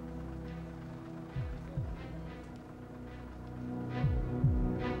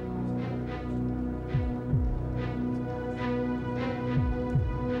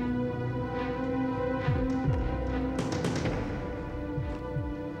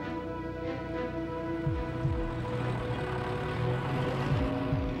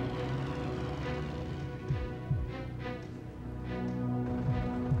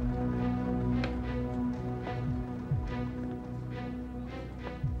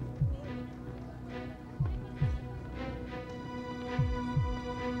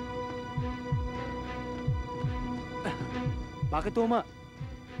 Bakit tuma?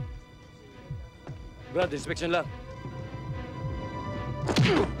 Brad, inspection lang.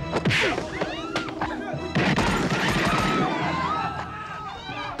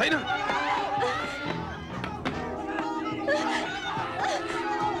 Tayo na!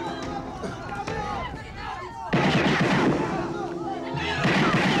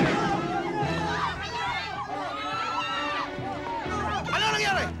 Ano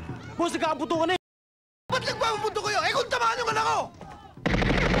nangyari? Boss, nagkakaputukan eh! Ba't nagpapapunto kayo? Eh kung tamaan yung anak ko!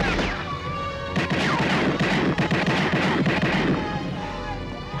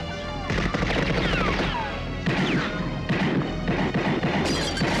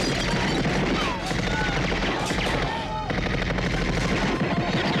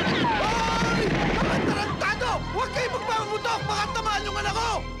 Hoy! Mga tarantado! Huwag kayo magpapapuntok! Baka tamaan yung anak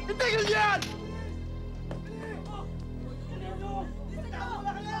ko! Itigil yan!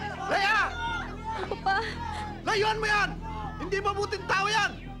 Leia! Papa! Layuan mo yan! Hindi mabuting tao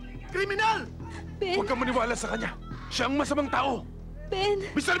yan! Kriminal! Ben! Huwag kang maniwala sa kanya. Siya ang masamang tao. Ben!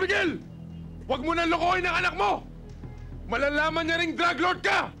 Mr. Miguel! Huwag mo nang lokohin ang anak mo! Malalaman niya ring drug lord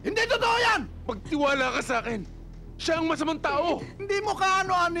ka! Hindi totoo yan! Magtiwala ka sa akin. Siya ang masamang tao. Hindi mo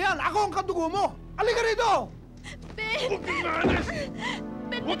kaano-ano yan! Ako ang kadugo mo! Halika rito! Ben! Huwag kang maalis!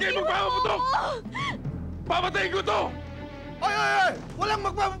 Huwag kayong magpapaputok! Papatayin ko to! Oy, oy, oy! Walang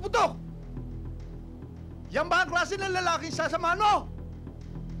magpapaputok! Yan ba ang klase ng lalaking sasamahan mo?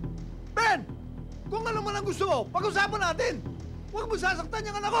 Ben! Kung ano man ang gusto mo, pag-usapan natin! Huwag mo sasaktan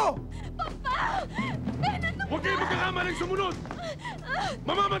yung anak ko! Papa! Ben, ano Huwag kayong magkakamaling sumunod!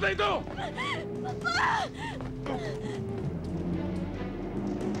 Mamamatay ito! Papa!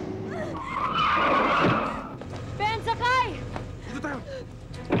 Ben, sakay! Dito tayo!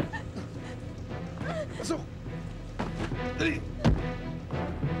 Pasok! Dali!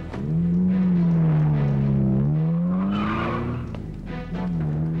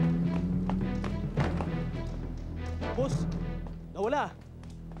 Boss, nawala.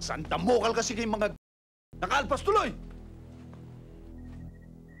 Sandamokal kasi kayong mga nakaalpas tuloy!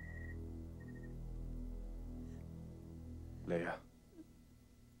 Leia.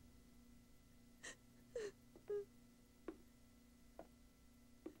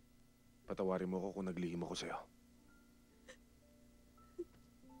 Patawarin mo ako kung naglihim ako sa'yo.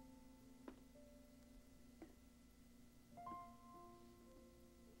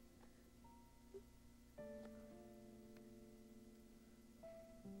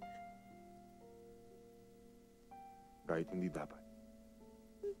 Kahit hindi dapat.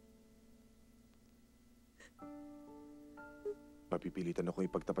 Mapipilitan ako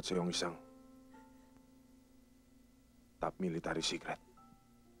ipagtapat sa iyong isang top military secret.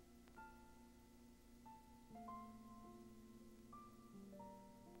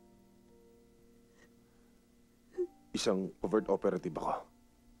 Isang covert operative ako.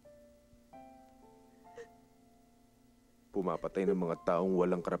 Pumapatay ng mga taong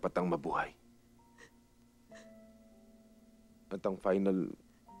walang karapatang mabuhay. At ang final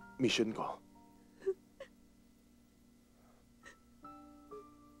mission ko,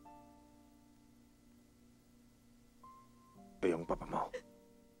 ay ang papa mo.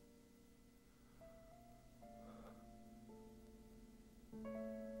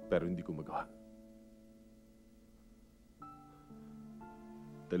 Pero hindi ko magawa.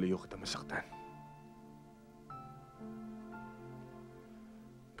 Dalayo kita masaktan.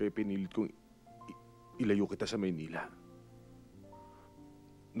 Kaya pinilit kong ilayo kita sa Maynila.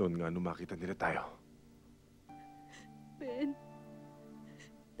 Noon nga nung makita nila tayo. Ben,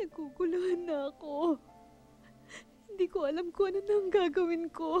 naguguluhan na ako. Hindi ko alam kung ano na ang gagawin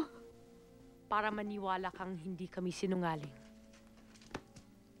ko. Para maniwala kang hindi kami sinungaling.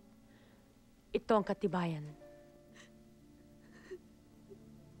 Ito ang katibayan.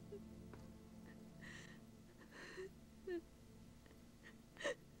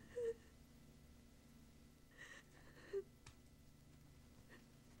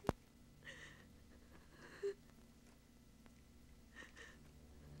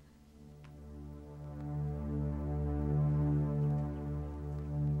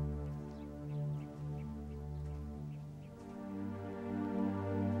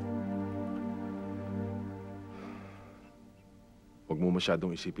 Huwag mo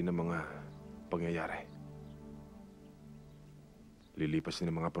masyadong isipin ng mga pangyayari. Lilipas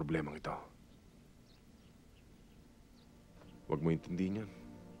din ang mga problemang ito. Huwag mo intindihin yan.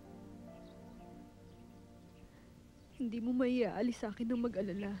 Hindi mo maiaalis sa akin ng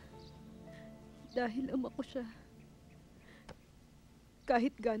mag-alala. Dahil ama ko siya.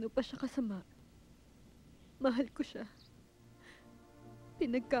 Kahit gaano pa siya kasama, mahal ko siya.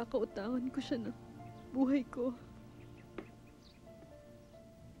 Pinagkakautangan ko siya ng buhay ko.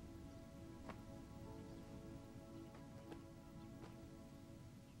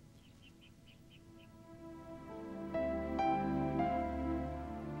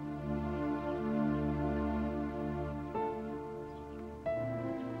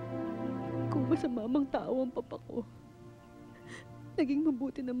 Masama mang tao ang papa ko. Naging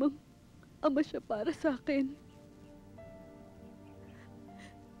mabuti namang ama siya para sa akin.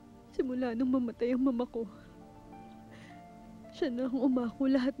 Simula nung mamatay ang mama ko, siya na ang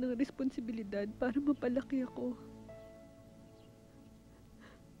umako lahat ng responsibilidad para mapalaki ako.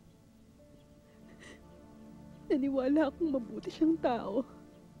 Naniwala akong mabuti siyang tao.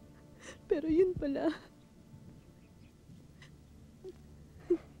 Pero yun pala,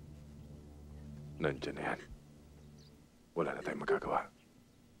 nandiyan na yan. Wala na tayong magagawa.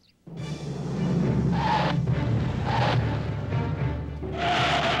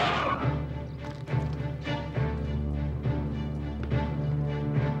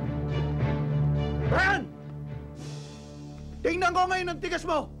 Brian! Tingnan ko ngayon ang tigas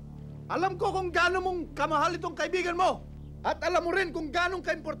mo. Alam ko kung gaano mong kamahal itong kaibigan mo. At alam mo rin kung gaano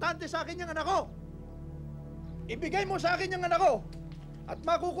kaimportante sa akin yung anak ko. Ibigay mo sa akin yung anak ko. At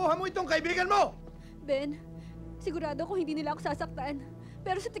makukuha mo itong kaibigan mo. Ben, sigurado ko hindi nila ako sasaktan.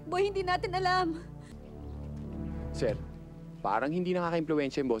 Pero sa Tikboy, hindi natin alam. Sir, parang hindi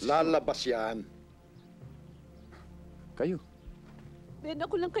nakaka-impluwensya yung boses. Lalabas yan. Kayo. Ben,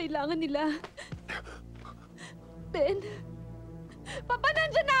 ako lang kailangan nila. Ben, Papa,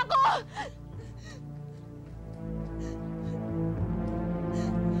 nandyan na ako!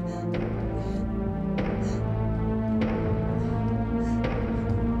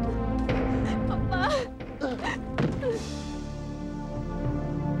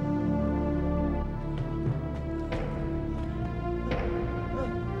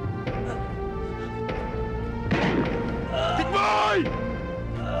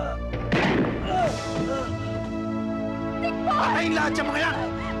 Patayin lahat sa mga yan!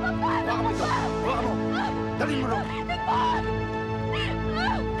 Huwag mo ito! Huwag mo! Dalhin mo rin!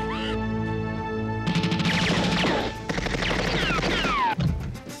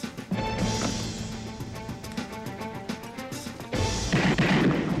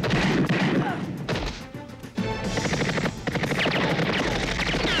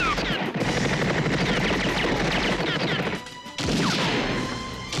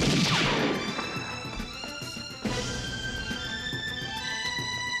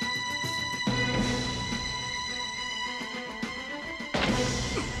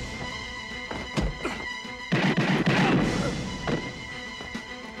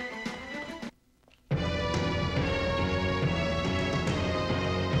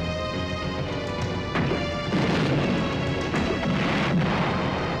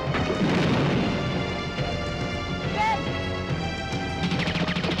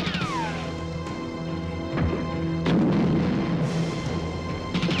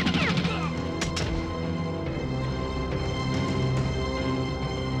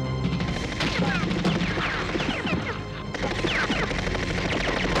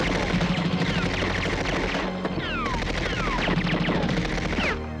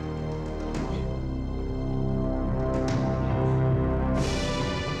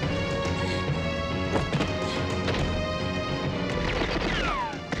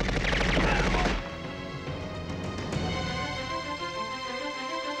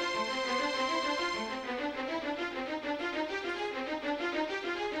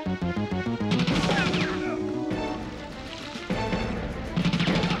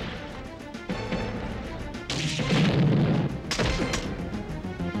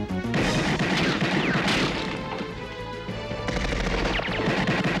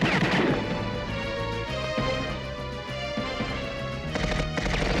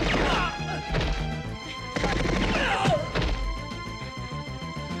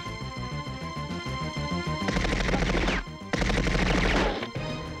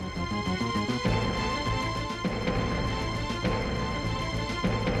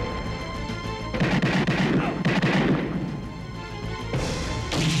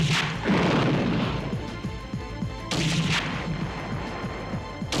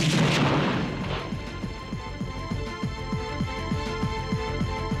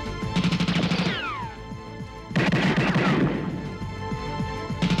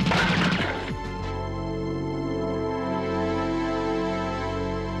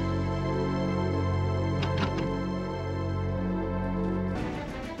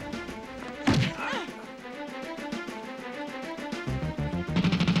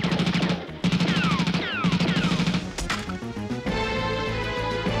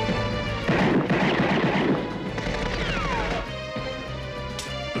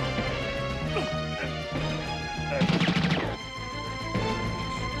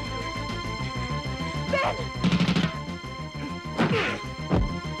 Ben!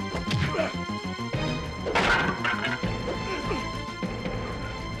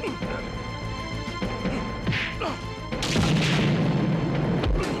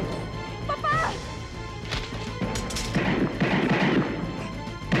 Papa!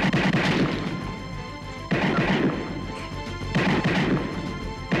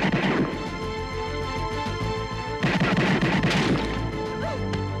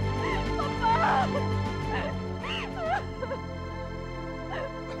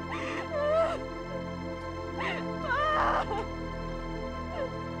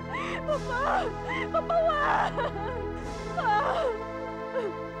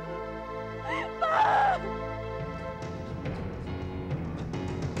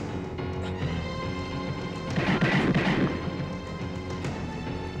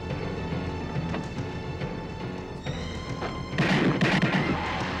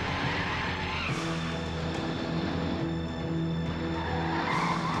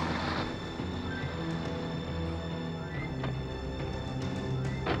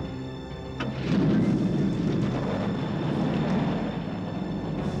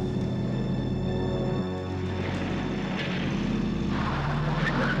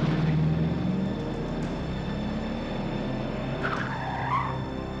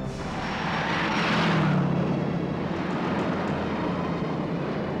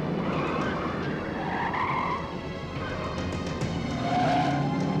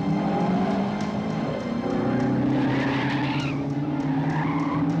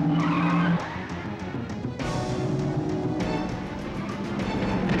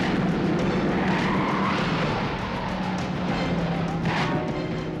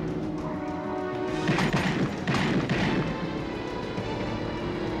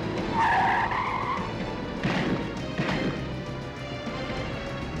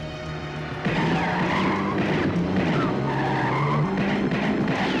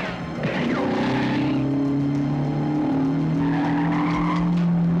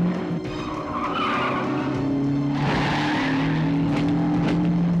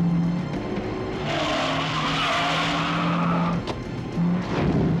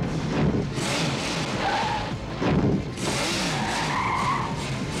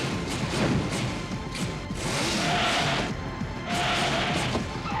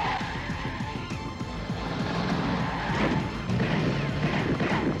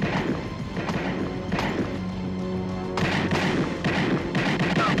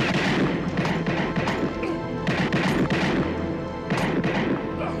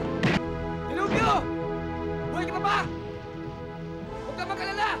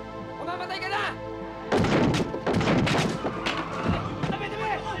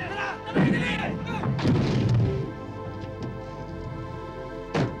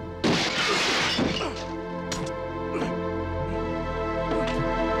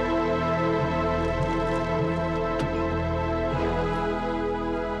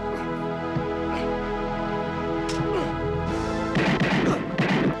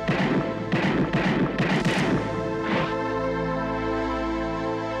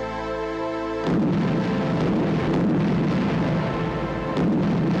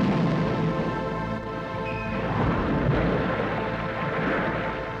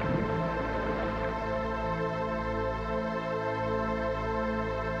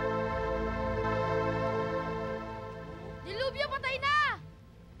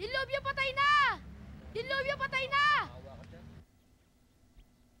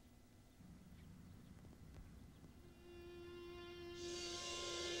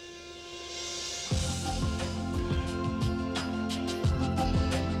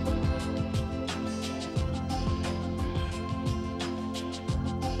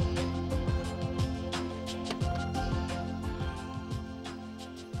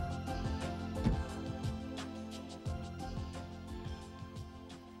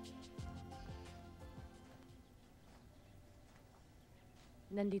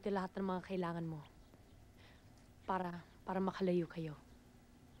 Nandito lahat ng mga kailangan mo. Para makalayo kayo.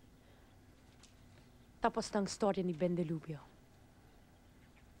 Tapos ng story ni Ben Delubyo.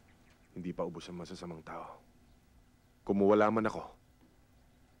 Hindi pa ubos ang masasamang tao. Kumuwala man ako,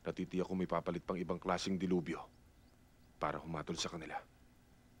 natitiyak ko may papalit pang ibang klaseng Delubyo para humatol sa kanila.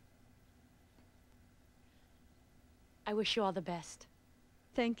 I wish you all the best.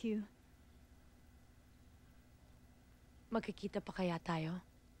 Thank you. Magkikita pa kaya tayo?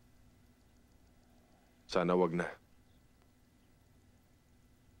 Sana wag na.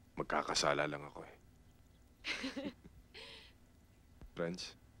 Magkakasala lang ako eh.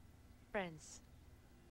 Friends? Friends.